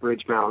view of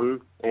Bridge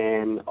Mountain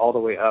and all the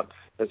way up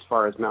as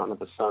far as Mountain of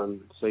the Sun.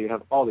 So you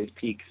have all these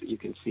peaks that you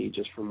can see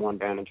just from one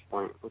vantage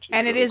point.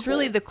 And it is cool.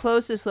 really the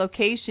closest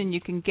location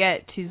you can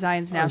get to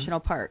Zion's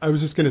National Park. I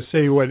was just going to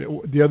say,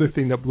 the other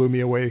thing that blew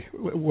me away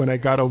when I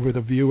got over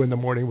the view in the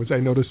morning was I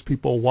noticed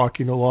people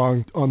walking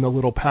along on the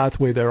little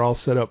pathway there all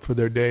set up for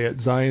their day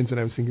at Zion's, and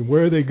I was thinking,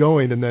 where are they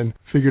going? And then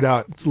figured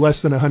out it's less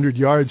than 100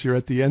 yards, you're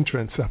at the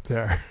entrance up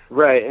there.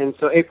 Right, and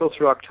so April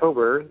through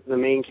October, the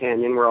main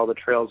canyon where all the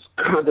trails,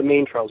 the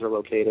main trails are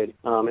located,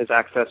 is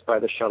accessed by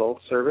the shuttle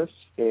service,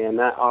 and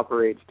that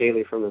operates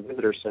daily from the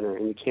visitor center.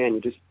 And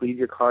you just leave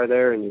your car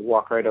there and you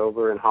walk right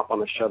over and hop on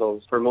the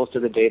shuttles. For most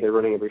of the day, they're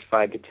running every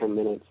 5 to 10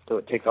 minutes, so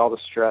it takes all the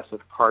stress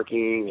of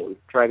parking and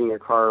driving your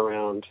car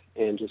around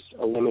and just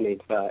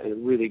eliminates that. And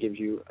it really gives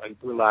you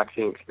a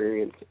relaxing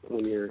experience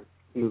when you're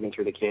moving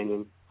through the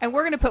canyon. And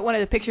we're going to put one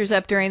of the pictures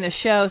up during the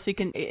show so you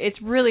can, it's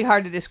really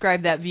hard to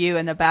describe that view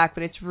in the back,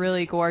 but it's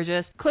really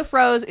gorgeous. Cliff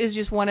Rose is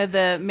just one of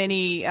the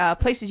many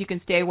places you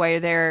can stay while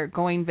you're there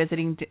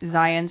visiting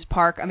Zion's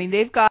Park.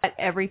 They've got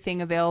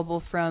everything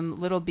available from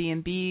little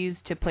B&Bs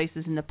to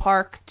places in the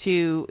park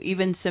to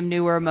even some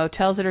newer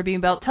motels that are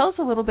being built. Tell us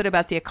a little bit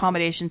about the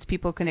accommodations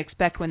people can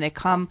expect when they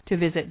come to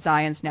visit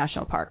Zion's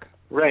National Park.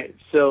 Right.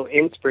 So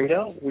in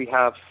Springdale, we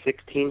have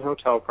 16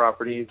 hotel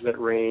properties that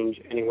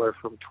range anywhere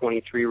from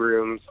 23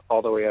 rooms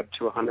all the way up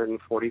to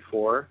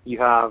 144. You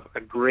have a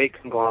great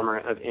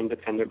conglomerate of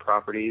independent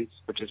properties,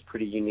 which is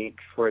pretty unique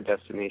for a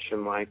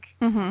destination like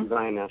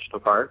Zion National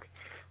Park.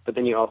 But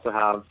then you also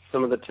have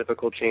some of the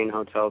typical chain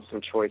hotels,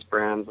 some choice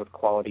brands with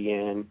Quality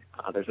Inn.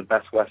 There's a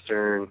Best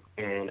Western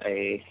and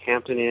a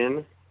Hampton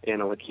Inn,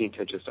 and a La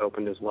Quinta just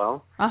opened as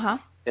well. Uh-huh.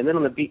 And then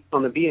on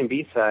the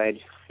B&B side,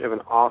 you have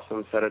an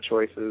awesome set of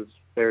choices.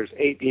 There's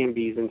 8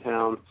 B&Bs in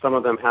town. Some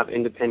of them have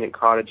independent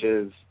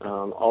cottages,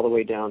 all the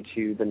way down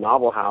to the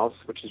Novel House,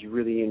 which is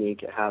really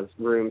unique. It has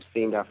rooms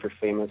themed after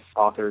famous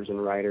authors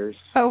and writers.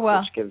 Oh,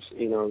 wow. Which gives,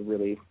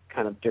 really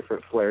kind of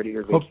different flair to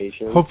your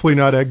vacation. Hopefully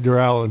not Edgar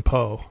Allan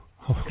Poe.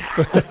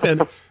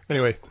 And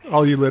anyway,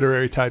 all you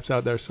literary types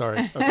out there, sorry.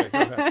 Okay, go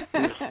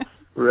ahead.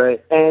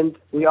 Right. And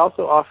we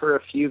also offer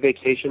a few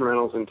vacation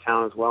rentals in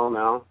town as well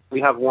now.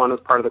 We have one as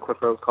part of the Cliff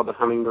Rose called the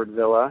Hummingbird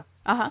Villa.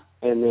 Uh-huh.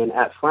 And then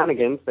at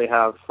Flanagan's, they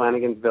have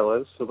Flanagan's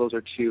Villas. So those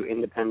are 2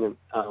 independent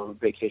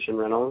vacation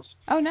rentals.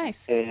 Oh, nice.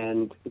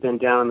 And then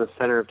down in the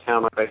center of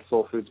town by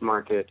Soul Foods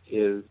Market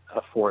is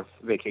a 4th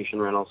vacation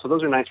rental. So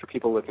those are nice for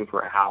people looking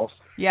for a house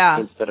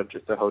instead of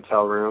just a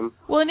hotel room.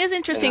 Well, it is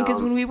interesting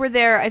because when we were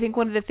there, I think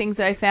one of the things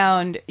that I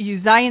found,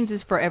 Zion's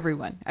is for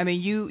everyone.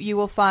 You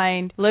will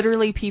find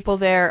literally people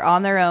there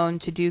on their own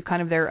to do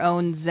kind of their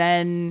own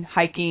Zen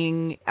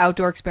hiking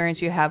outdoor experience.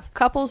 You have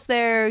couples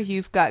there.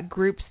 You've got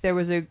groups. There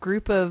was a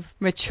group of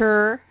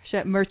mature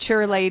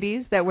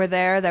ladies that were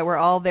there, that were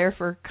all there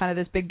for kind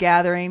of this big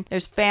gathering.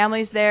 There's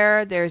families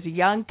there. There's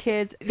young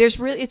kids.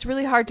 It's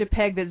really hard to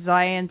peg that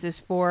Zion's is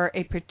for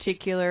a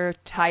particular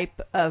type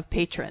of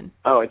patron.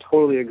 Oh, I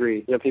totally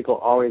agree. People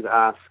always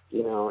ask,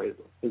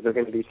 is there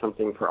going to be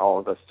something for all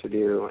of us to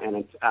do? And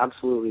it's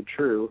absolutely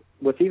true.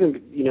 What's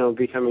even,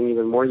 becoming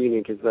even more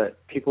unique is that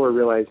people are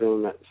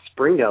realizing that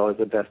Springdale is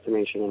a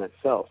destination in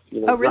itself.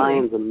 Really?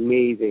 Zion's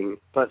amazing,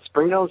 but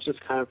Springdale has just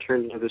kind of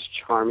turned into this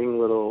charming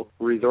little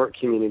resort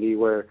community community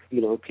where,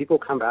 people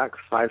come back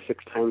 5-6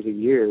 times a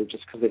year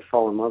just because they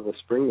fall in love with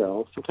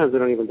Springdale. Sometimes they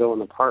don't even go in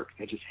the park.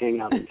 They just hang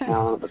out in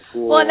town at the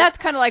pool. Well, and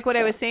that's kind of like what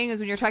I was saying is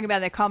when you're talking about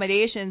the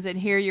accommodations, and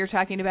here you're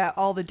talking about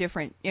all the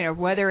different,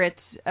 whether it's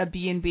a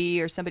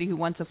B&B or somebody who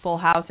wants a full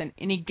house and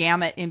any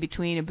gamut in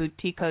between, a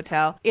boutique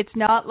hotel. It's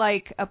not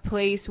like a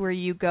place where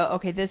you go,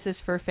 okay, this is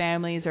for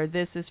families or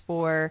this is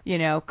for,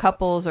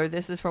 couples or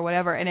this is for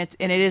whatever. And it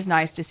is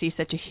nice to see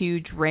such a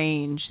huge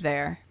range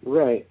there.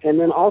 Right. And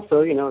then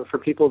also, for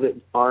people that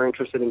are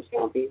interested in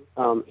camping,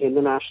 in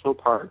the national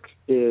park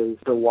is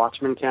the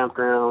Watchman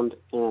Campground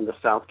and the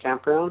South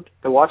Campground.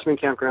 The Watchman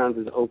Campground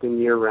is open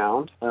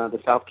year-round. The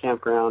South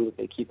Campground,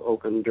 they keep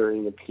open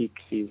during the peak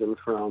season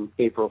from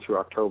April through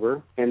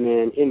October. And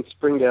then in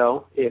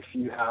Springdale, if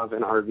you have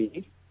an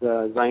RV,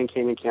 the Zion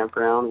Canyon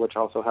Campground, which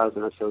also has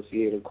an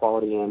associated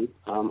Quality Inn,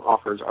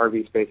 offers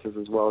RV spaces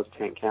as well as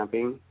tent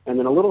camping. And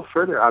then a little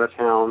further out of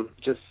town,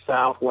 just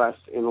southwest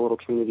in the little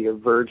community of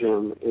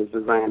Virgin, is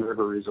the Zion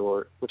River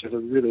Resort, which is a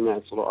really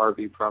nice little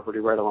RV property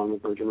right along the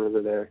Virgin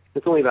River there.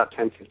 It's only about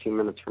 10-15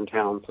 minutes from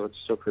town, so it's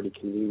still pretty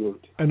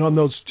convenient. And on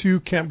those two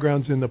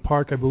campgrounds in the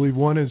park, I believe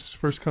one is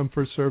first come,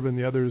 first serve, and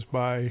the other is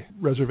by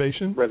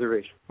reservation?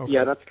 Reservation. Okay.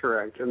 Yeah, that's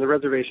correct. And the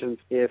reservations,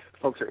 if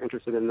folks are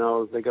interested in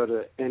those, they go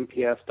to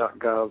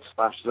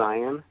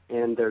nps.gov/Zion,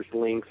 and there's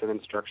links and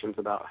instructions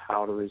about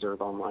how to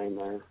reserve online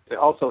there.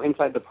 Also,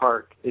 inside the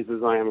park is the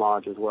Zion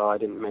Lodge as well. I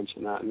didn't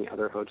mention that in the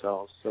other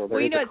hotels. So well,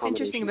 it's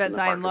interesting about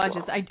Zion Lodge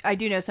is I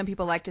do know some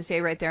people like to stay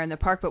right there in the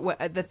park, but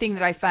the thing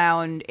that I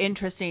found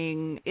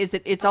interesting is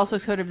that it's also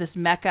sort of this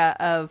mecca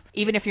of,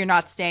 even if you're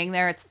not staying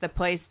there, it's the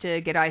place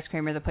to get ice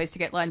cream or the place to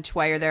get lunch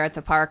while you're there at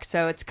the park.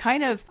 So it's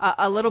kind of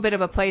a little bit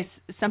of a place.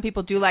 Some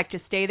people do like to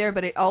stay there,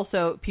 but it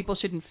also, people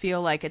shouldn't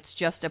feel like it's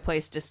just a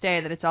place to stay,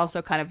 that it's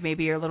also kind of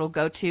maybe your little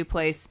go-to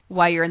place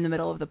while you're in the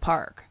middle of the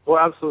park. Well,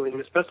 absolutely,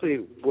 and especially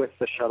with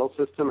the shuttle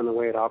system and the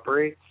way it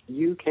operates,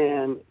 you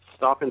can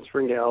stop in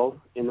Springdale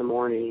in the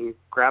morning,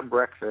 grab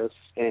breakfast,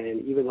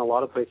 and even a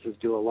lot of places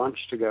do a lunch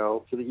to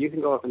go so that you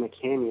can go up in the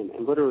canyon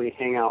and literally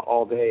hang out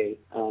all day.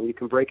 You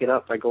can break it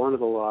up by going to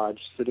the lodge,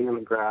 sitting on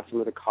the grass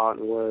under the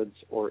cottonwoods,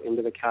 or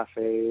into the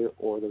cafe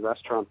or the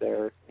restaurant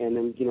there, and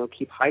then,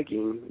 keep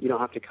hiking. You don't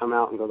have to come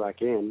out and go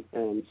back in,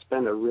 and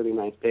spend a really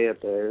nice day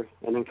up there,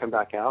 and then come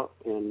back out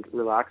and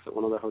relax at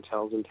one of the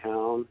hotels in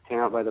town, hang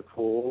out by the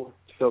pool,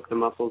 soak the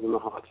muscles in the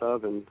hot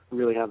tub, and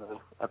really have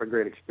a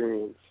great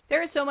experience.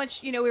 There is so much,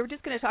 we were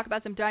just going to talk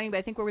about some dining, but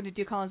I think what we're going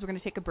to do, Collins, we're going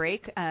to take a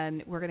break,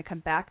 and we're going to come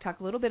back, talk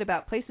a little bit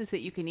about places that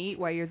you can eat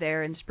while you're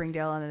there in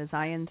Springdale and the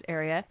Zions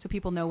area, so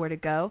people know where to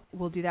go.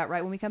 We'll do that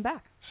right when we come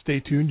back. Stay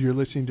tuned. You're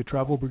listening to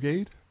Travel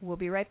Brigade. We'll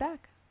be right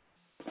back.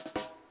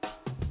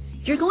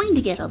 You're going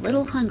to get a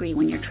little hungry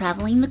when you're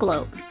traveling the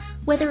globe.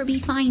 Whether it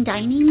be fine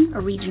dining,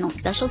 a regional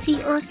specialty,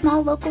 or a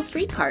small local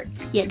street cart,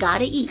 you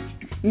gotta eat.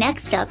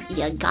 Next up,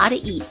 you gotta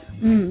eat.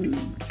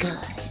 Good.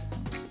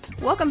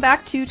 Welcome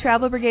back to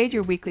Travel Brigade,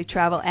 your weekly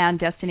travel and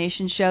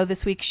destination show. This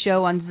week's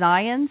show on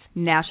Zion's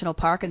National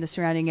Park and the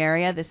surrounding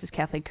area. This is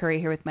Kathleen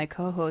Curry here with my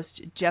co-host,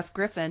 Jeff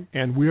Griffin.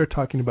 And we are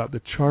talking about the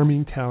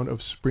charming town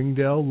of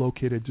Springdale,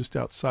 located just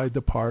outside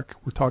the park.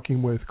 We're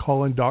talking with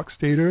Colin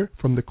Dockstader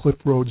from the Cliff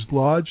Roads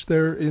Lodge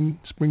there in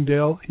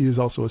Springdale. He is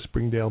also a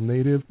Springdale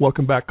native.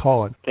 Welcome back,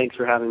 Colin. Thanks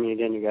for having me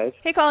again, you guys.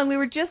 Hey, Colin, we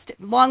were just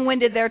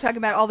long-winded there talking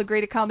about all the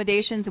great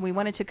accommodations, and we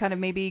wanted to kind of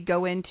maybe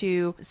go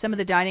into some of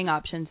the dining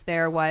options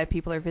there while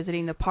people are visiting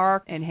the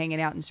park and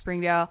hanging out in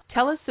Springdale.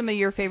 Tell us some of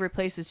your favorite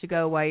places to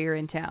go while you're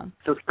in town.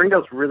 So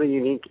Springdale's really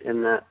unique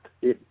in that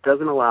it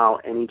doesn't allow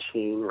any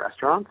chain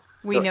restaurants.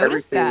 We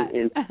noticed that.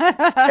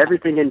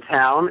 Everything in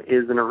town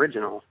is an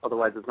original.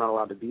 Otherwise, it's not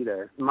allowed to be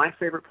there. My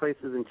favorite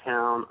places in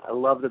town, I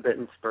love the Bit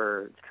and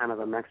Spur. It's kind of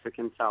a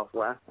Mexican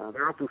Southwest.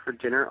 They're open for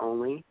dinner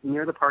only.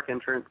 Near the park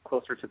entrance,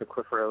 closer to the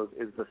Cliff Roads,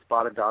 is the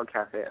Spotted Dog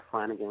Cafe at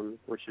Flanagan,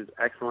 which is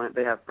excellent.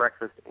 They have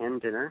breakfast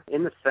and dinner.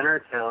 In the center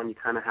of town, you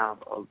kind of have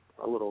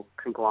a little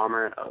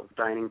conglomerate of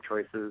dining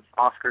choices.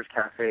 Oscar's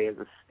Cafe is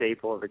a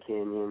staple of the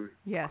canyon.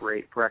 Yes.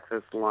 Great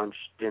breakfast, lunch,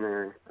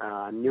 dinner.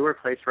 Newer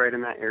place right in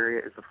that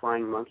area is the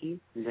Flying Monkey.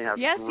 They have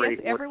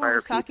great everyone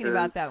was talking pizzas.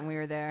 About that when we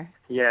were there.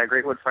 Yeah,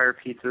 great wood fire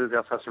pizzas. They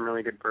also have some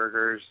really good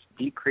burgers.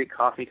 Deep Creek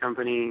Coffee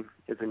Company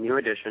is a new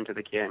addition to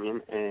the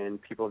canyon,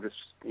 and people just,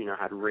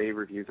 had rave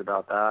reviews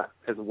about that,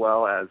 as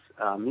well as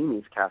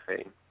Mimi's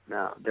Cafe.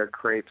 Now, their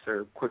crepes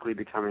are quickly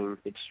becoming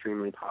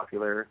extremely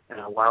popular.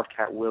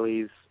 Wildcat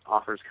Willie's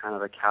offers kind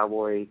of a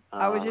cowboy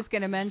I was just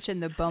going to mention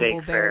the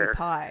Bumbleberry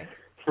Pie.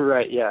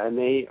 Right, yeah, and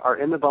they are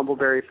in the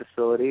Bumbleberry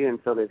facility, and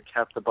so they've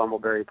kept the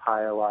Bumbleberry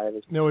Pie alive.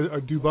 Now,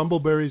 do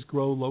bumbleberries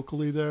grow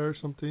locally there or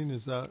something?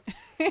 Is that...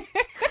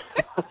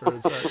 I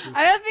don't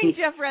think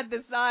Jeff read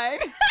the sign.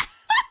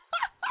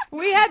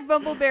 We had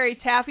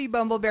Taffy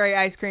Bumbleberry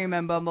ice cream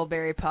and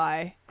Bumbleberry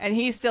pie, and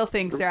he still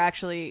thinks they're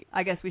actually,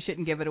 I guess we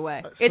shouldn't give it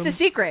away. It's a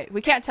secret.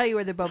 We can't tell you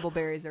where the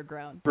bumbleberries are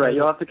grown. Right,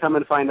 you'll have to come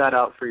and find that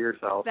out for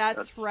yourself. That's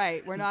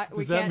right. We can't tell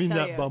you. Does that mean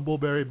that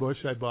bumbleberry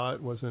bush I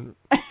bought wasn't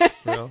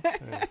real?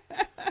 Yeah.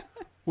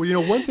 Well,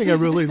 one thing I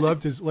really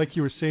loved is, like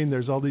you were saying,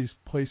 there's all these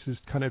places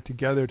kind of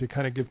together to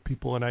kind of give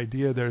people an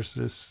idea. There's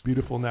this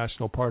beautiful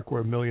national park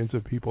where millions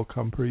of people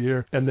come per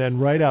year. And then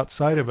right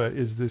outside of it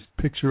is this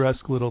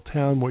picturesque little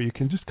town where you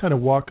can just kind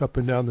of walk up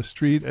and down the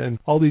street, and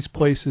all these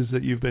places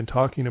that you've been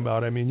talking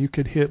about, I mean, you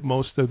could hit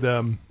most of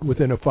them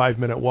within a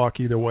 5-minute walk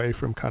either way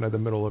from kind of the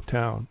middle of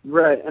town.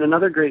 Right, and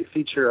another great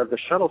feature of the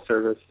shuttle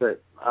service that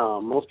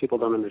most people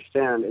don't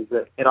understand is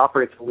that it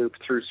operates a loop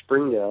through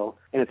Springdale,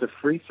 and it's a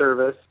free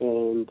service,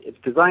 and it's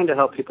designed to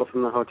help people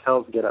from the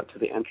hotels get up to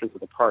the entrance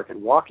of the park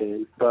and walk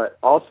in, but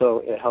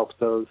also it helps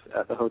those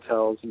at the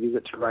hotels use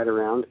it to ride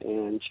around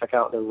and check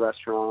out the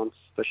restaurants,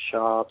 the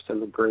shops,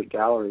 and the great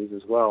galleries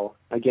as well.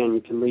 Again,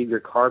 you can leave your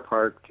car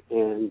parked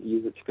and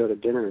use it to go to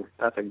dinner.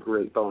 That's a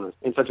great bonus.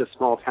 In such a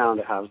small town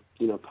to have,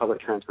 public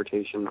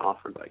transportation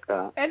offered like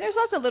that. And there's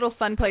lots of little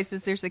fun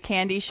places. There's a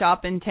candy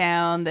shop in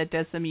town that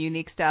does some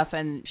unique stuff,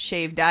 and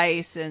shaved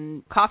ice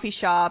and coffee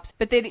shops.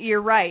 But then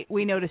you're right.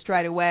 We noticed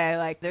right away,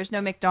 like, there's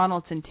no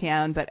McDonald's in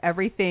town, but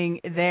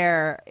everything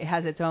there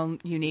has its own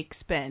unique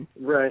spin.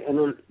 Right. And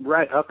then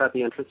right up at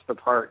the entrance to the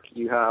park,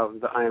 you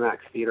have the IMAX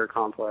Theater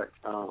Complex,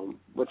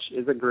 which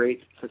is a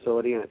great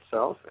facility in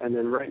itself. And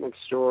then right next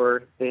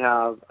door, they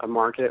have a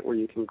market where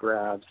you can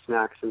grab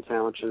snacks and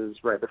sandwiches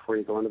right before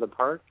you go into the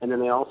park. And then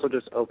they also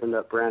just opened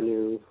up brand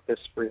new this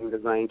spring the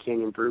Zion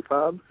Canyon Brew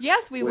Pub. Yes,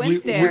 we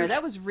went there.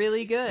 That was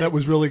really good. That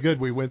was really good.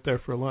 We went there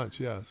for lunch,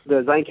 yes.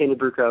 The Zion Canyon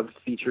Brew Pub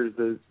features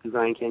the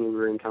Zion Canyon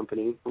Brewing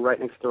Company. Right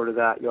next door to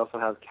that, you also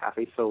have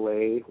Cafe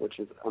Soleil, which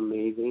is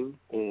amazing,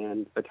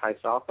 and the Thai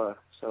Sapa.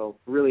 So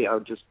really a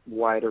just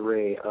wide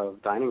array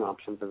of dining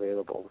options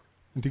available.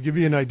 And to give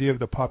you an idea of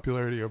the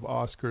popularity of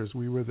Oscars,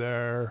 we were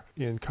there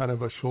in kind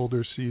of a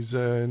shoulder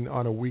season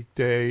on a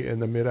weekday in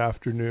the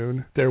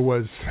mid-afternoon. There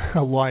was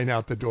a line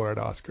out the door at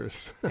Oscars.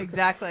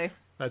 Exactly.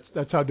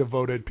 That's how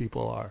devoted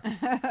people are.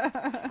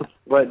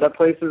 But that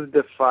place has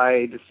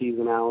defied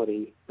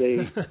seasonality. They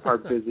are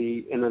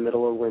busy in the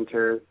middle of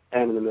winter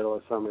and in the middle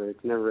of summer. It's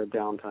never a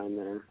downtime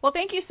there. Well,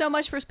 thank you so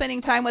much for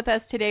spending time with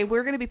us today.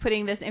 We're going to be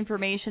putting this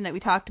information that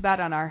we talked about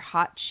on our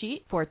hot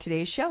sheet for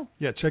today's show.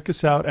 Yeah, check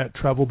us out at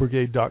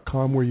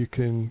travelbrigade.com, where you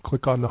can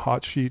click on the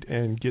hot sheet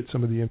and get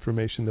some of the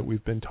information that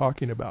we've been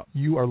talking about.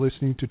 You are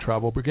listening to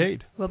Travel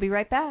Brigade. We'll be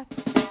right back.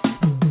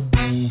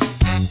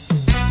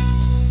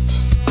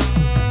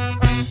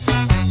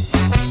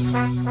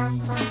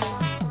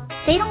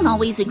 They don't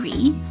always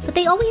agree, but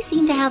they always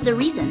seem to have their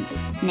reasons.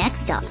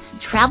 Next up,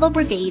 Travel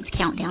Brigade's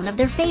countdown of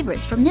their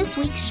favorites from this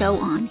week's show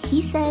on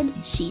He Said,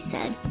 She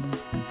Said.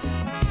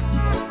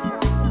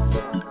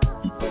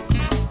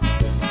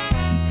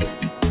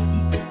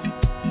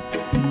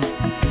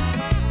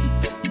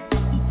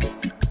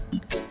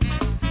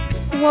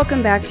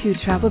 Welcome back to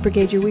Travel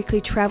Brigade, your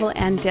weekly travel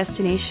and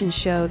destination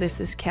show. This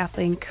is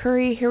Kathleen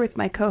Curry here with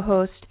my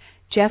co-host,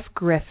 Jeff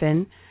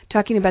Griffin,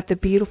 talking about the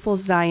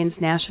beautiful Zion's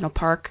National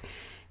Park.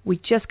 We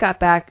just got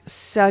back.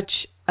 Such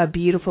a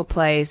beautiful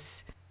place.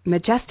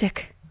 Majestic.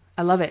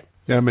 I love it.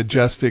 Yeah,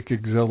 majestic,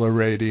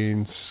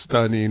 exhilarating,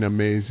 stunning,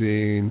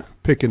 amazing.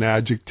 Pick an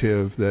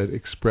adjective that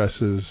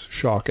expresses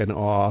shock and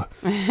awe,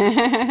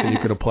 and you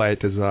can apply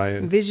it to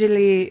Zion.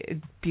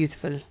 Visually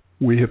beautiful.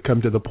 We have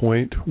come to the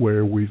point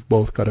where we've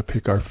both got to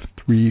pick our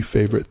 3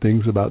 favorite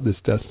things about this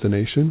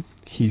destination.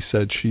 He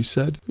said, she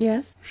said.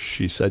 Yes.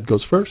 She said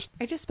goes first.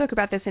 I just spoke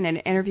about this in an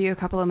interview a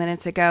couple of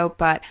minutes ago,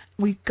 but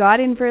we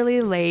got in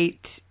really late.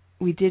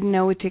 We didn't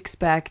know what to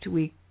expect.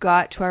 We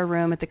got to our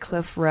room at the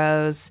Cliff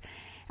Rose,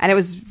 and it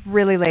was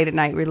really late at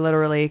night. We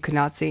literally could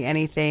not see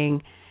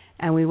anything,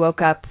 and we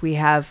woke up. We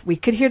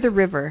could hear the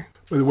river.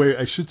 By the way,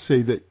 I should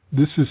say that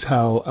this is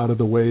how out of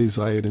the way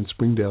Zion and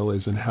Springdale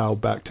is, and how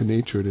back to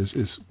nature it is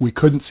we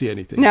couldn't see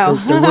anything. No.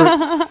 There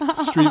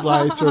weren't street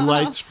lights or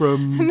lights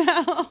from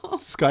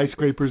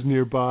skyscrapers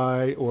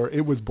nearby, or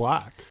it was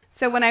black.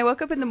 So when I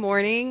woke up in the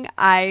morning,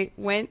 I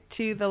went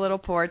to the little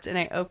porch and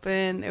I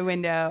opened a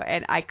window,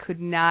 and I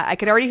could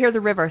already hear the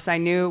river, so I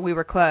knew we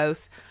were close.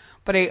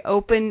 But I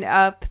opened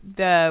up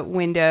the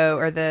window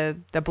or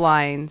the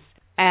blinds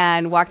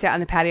and walked out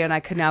on the patio, and I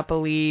could not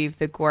believe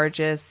the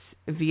gorgeous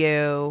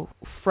view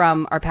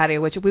from our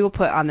patio, which we will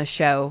put on the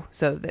show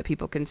so that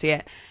people can see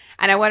it.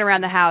 And I went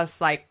around the house,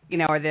 like,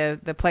 or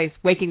the place,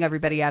 waking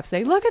everybody up,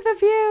 saying, "Look at the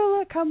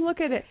view, come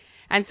look at it."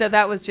 And so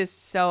that was just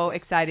so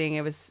exciting.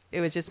 It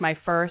was just my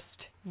first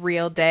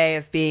real day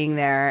of being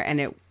there,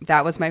 and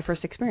that was my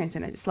first experience,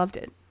 and I just loved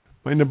it.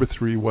 My number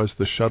 3 was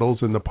the shuttles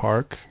in the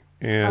park.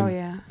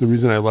 And the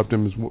reason I loved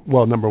them is,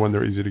 well, number 1,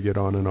 they're easy to get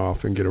on and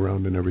off and get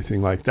around and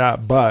everything like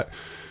that. But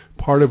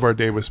part of our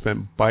day was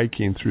spent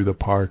biking through the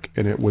park,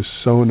 and it was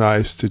so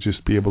nice to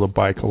just be able to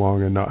bike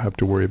along and not have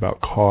to worry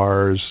about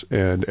cars.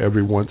 And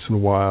every once in a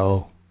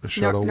while, a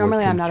shuttle.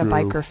 Normally, I'm not a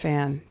biker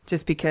fan,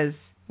 just because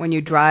when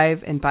you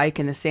drive and bike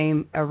in the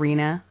same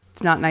arena,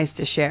 it's not nice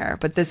to share.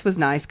 But this was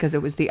nice because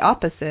it was the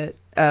opposite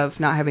of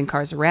not having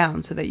cars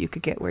around, so that you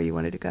could get where you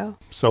wanted to go.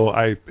 So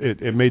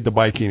it made the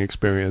biking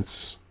experience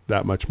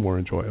that much more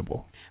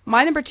enjoyable.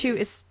 My number 2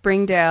 is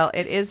Springdale.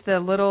 It is the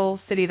little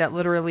city that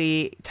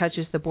literally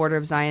touches the border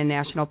of Zion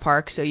National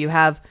Park. So you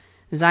have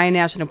Zion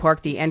National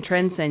Park, the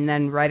entrance, and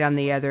then right on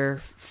the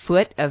other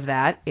foot of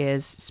that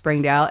is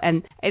Springdale.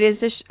 And it is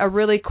just a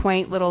really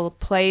quaint little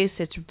place.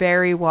 It's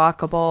very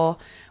walkable.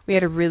 We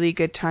had a really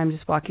good time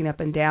just walking up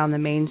and down the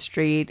main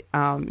street.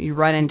 You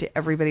run into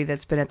everybody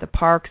that's been at the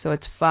park, so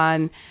it's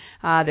fun.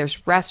 There's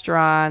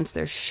restaurants,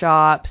 there's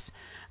shops,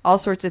 all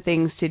sorts of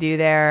things to do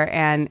there,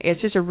 and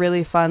it's just a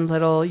really fun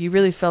you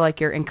really feel like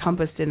you're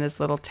encompassed in this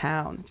little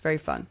town. It's very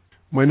fun.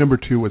 My number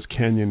 2 was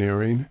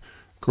canyoneering.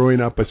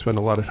 Growing up, I spent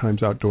a lot of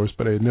times outdoors,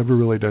 but I had never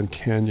really done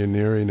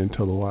canyoneering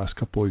until the last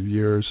couple of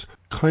years.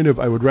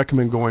 I would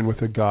recommend going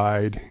with a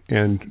guide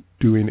and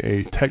doing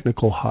a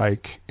technical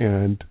hike,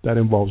 and that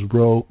involves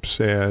ropes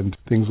and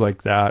things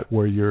like that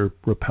where you're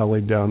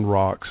rappelling down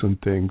rocks and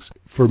things.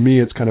 For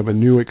me, it's kind of a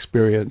new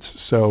experience,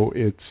 so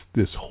it's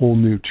this whole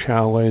new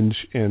challenge,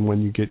 and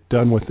when you get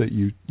done with it,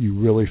 you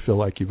really feel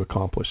like you've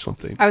accomplished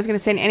something. I was going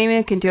to say,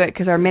 anyone can do it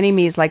because our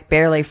mini-me is like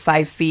barely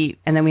 5 feet,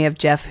 and then we have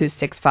Jeff who's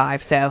 6'5",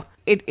 so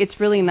it's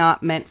really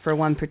not meant for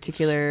one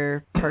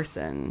particular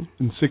person.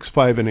 And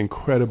 6'5" and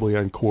incredibly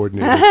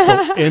uncoordinated,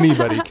 so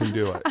anybody can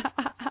do it.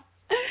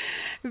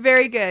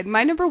 Very good.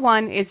 My number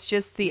 1 is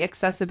just the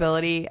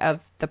accessibility of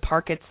the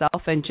park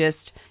itself, and just,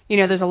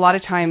 there's a lot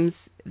of times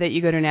that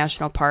you go to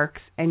national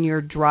parks and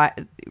you're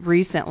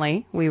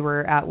recently we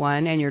were at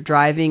one and you're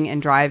driving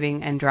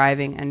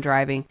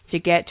to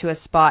get to a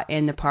spot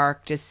in the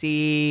park to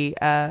see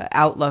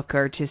outlook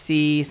or to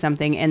see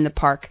something in the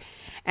park.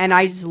 And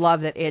I just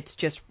love that it's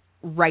just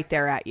right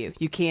there at you.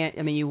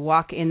 You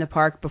walk in the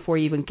park before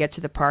you even get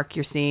to the park,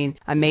 you're seeing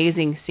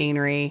amazing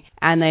scenery,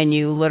 and then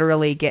you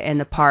literally get in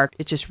the park,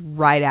 it's just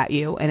right at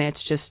you, and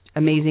it's just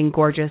amazing,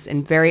 gorgeous,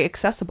 and very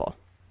accessible.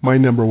 My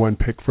number 1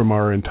 pick from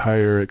our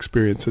entire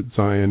experience at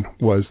Zion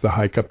was the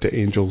hike up to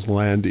Angel's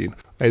Landing.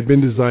 I had been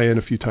to Zion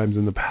a few times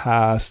in the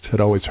past, had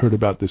always heard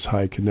about this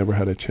hike, and never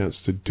had a chance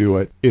to do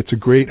it. It's a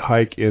great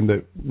hike in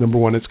that, number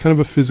 1, it's kind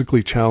of a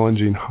physically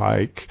challenging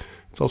hike.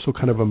 It's also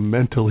kind of a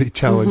mentally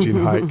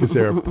challenging hike because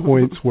there are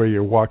points where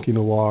you're walking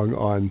along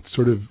on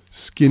sort of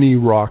skinny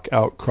rock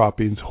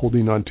outcroppings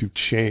holding onto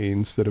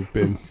chains that have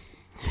been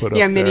put up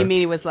there.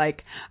 Mini-me was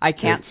like, I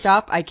can't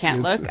stop, I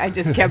can't look, I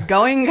just kept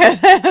going.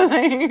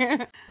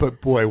 But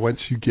boy, once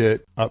you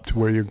get up to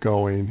where you're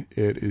going,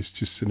 it is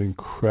just an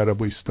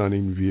incredibly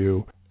stunning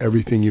view.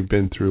 Everything you've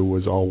been through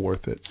was all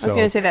worth it. I was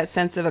going to say that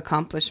sense of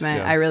accomplishment.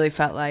 Yeah. I really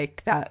felt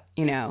like that,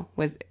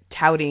 was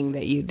touting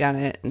that you'd done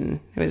it, and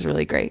it was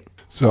really great.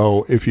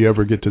 So if you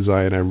ever get to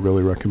Zion, I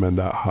really recommend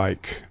that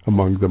hike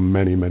among the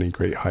many, many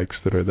great hikes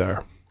that are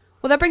there.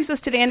 Well, that brings us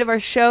to the end of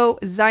our show.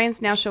 Zion's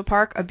National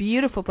Park, a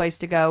beautiful place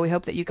to go. We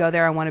hope that you go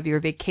there on one of your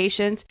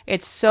vacations.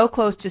 It's so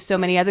close to so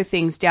many other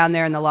things down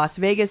there in the Las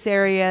Vegas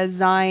area,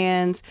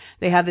 Zion's.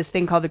 They have this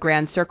thing called the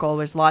Grand Circle.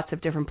 There's lots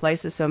of different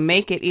places, so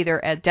make it either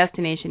a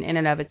destination in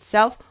and of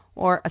itself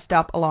or a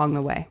stop along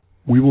the way.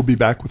 We will be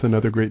back with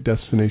another great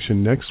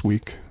destination next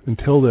week.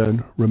 Until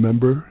then,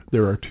 remember,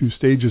 there are 2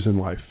 stages in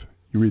life.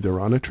 You're either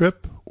on a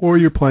trip or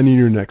you're planning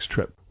your next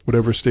trip.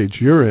 Whatever stage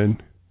you're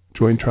in,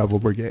 join Travel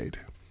Brigade.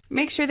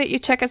 Make sure that you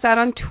check us out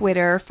on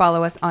Twitter,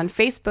 follow us on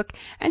Facebook,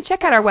 and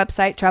check out our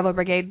website,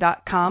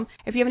 travelbrigade.com.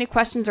 If you have any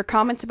questions or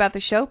comments about the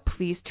show,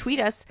 please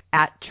tweet us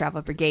at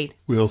Travel Brigade.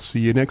 We'll see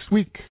you next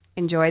week.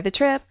 Enjoy the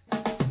trip.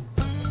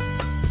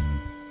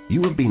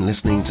 You have been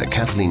listening to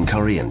Kathleen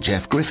Curry and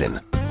Jeff Griffin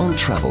on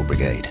Travel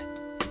Brigade.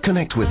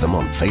 Connect with them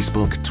on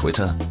Facebook,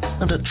 Twitter,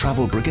 and at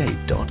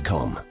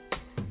travelbrigade.com.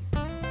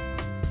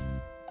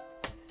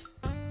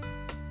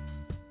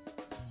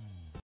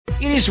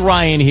 It is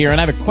Ryan here, and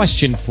I have a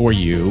question for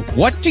you.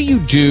 What do you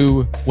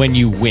do when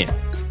you win?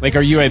 Like,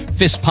 are you a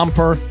fist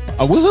pumper,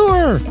 a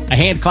woohooer, a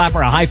hand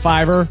clapper, a high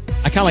fiver?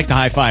 I kind of like the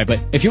high five, but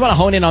if you want to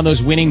hone in on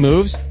those winning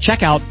moves,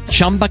 check out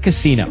Chumba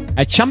Casino.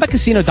 At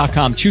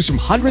ChumbaCasino.com, choose from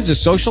hundreds of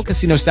social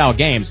casino-style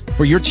games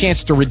for your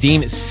chance to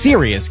redeem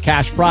serious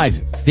cash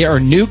prizes. There are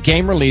new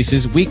game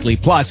releases weekly,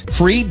 plus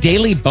free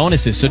daily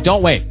bonuses, so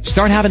don't wait.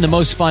 Start having the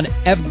most fun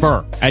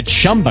ever at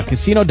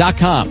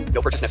ChumbaCasino.com.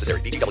 No purchase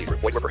necessary. VGW Group.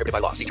 Void where prohibited by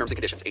law. See terms and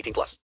conditions.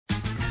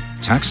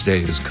 18+. Tax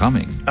day is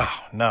coming. Oh,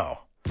 no.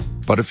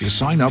 But if you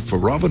sign up for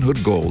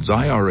Robinhood Gold's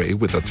IRA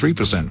with a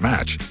 3%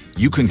 match,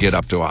 you can get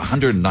up to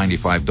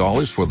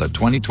 $195 for the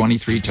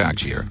 2023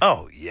 tax year.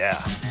 Oh,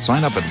 yeah.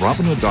 Sign up at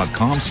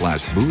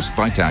Robinhood.com/boost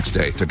by tax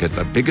day to get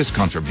the biggest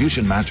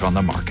contribution match on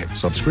the market.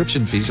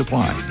 Subscription fees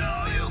apply.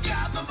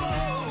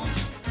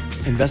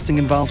 Investing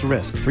involves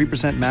risk.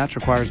 3% match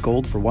requires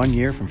gold for 1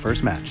 year from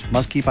first match.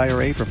 Must keep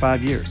IRA for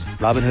 5 years.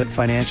 Robinhood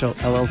Financial,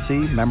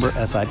 LLC, member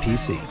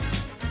SIPC.